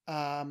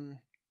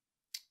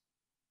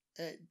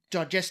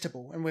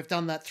digestible. And we've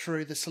done that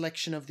through the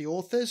selection of the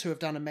authors, who have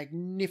done a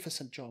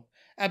magnificent job,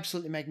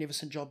 absolutely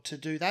magnificent job to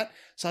do that.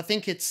 So I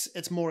think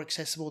it's more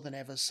accessible than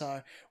ever.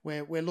 So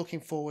we're looking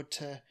forward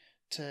to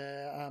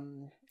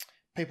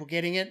people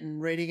getting it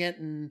and reading it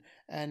and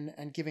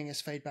giving us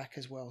feedback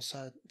as well.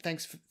 So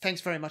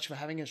thanks very much for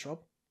having us, Rob.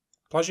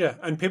 Pleasure.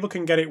 And people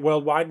can get it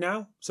worldwide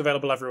now? It's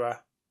available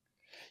everywhere?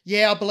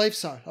 Yeah, I believe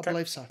so. I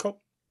believe so. Cool.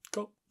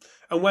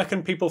 And where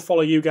can people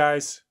follow you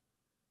guys?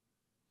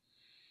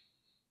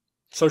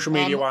 Social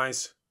media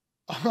wise?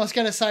 I was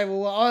going to say,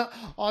 well,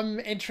 I'm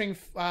entering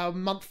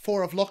month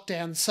 4 of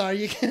lockdown, so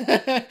you can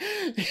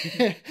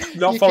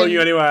not follow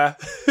you anywhere.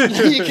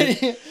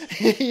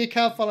 you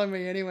can't follow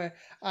me anywhere.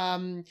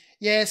 So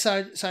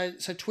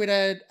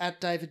Twitter at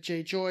David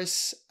G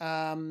Joyce,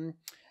 and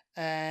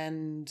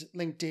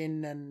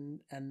LinkedIn,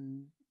 and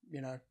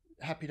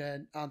happy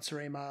to answer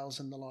emails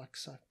and the like.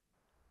 So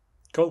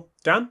cool.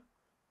 Dan?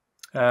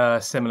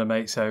 Similar,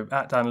 mate. So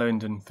at Dan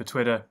Lewindon for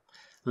Twitter,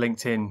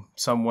 LinkedIn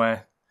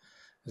somewhere.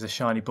 There's a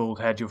shiny bald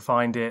head, you'll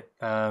find it.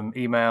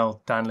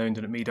 Email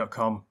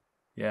danlewindon@me.com.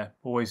 Yeah,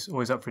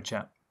 always up for a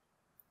chat.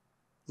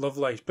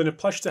 Lovely. It's been a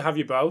pleasure to have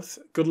you both.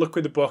 Good luck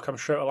with the book. I'm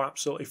sure it'll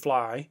absolutely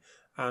fly.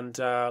 And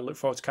look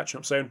forward to catching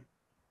up soon.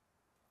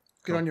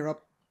 Good on you, Rob.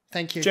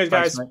 Thank you. Cheers,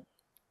 Thanks, guys. mate.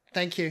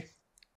 Thank you.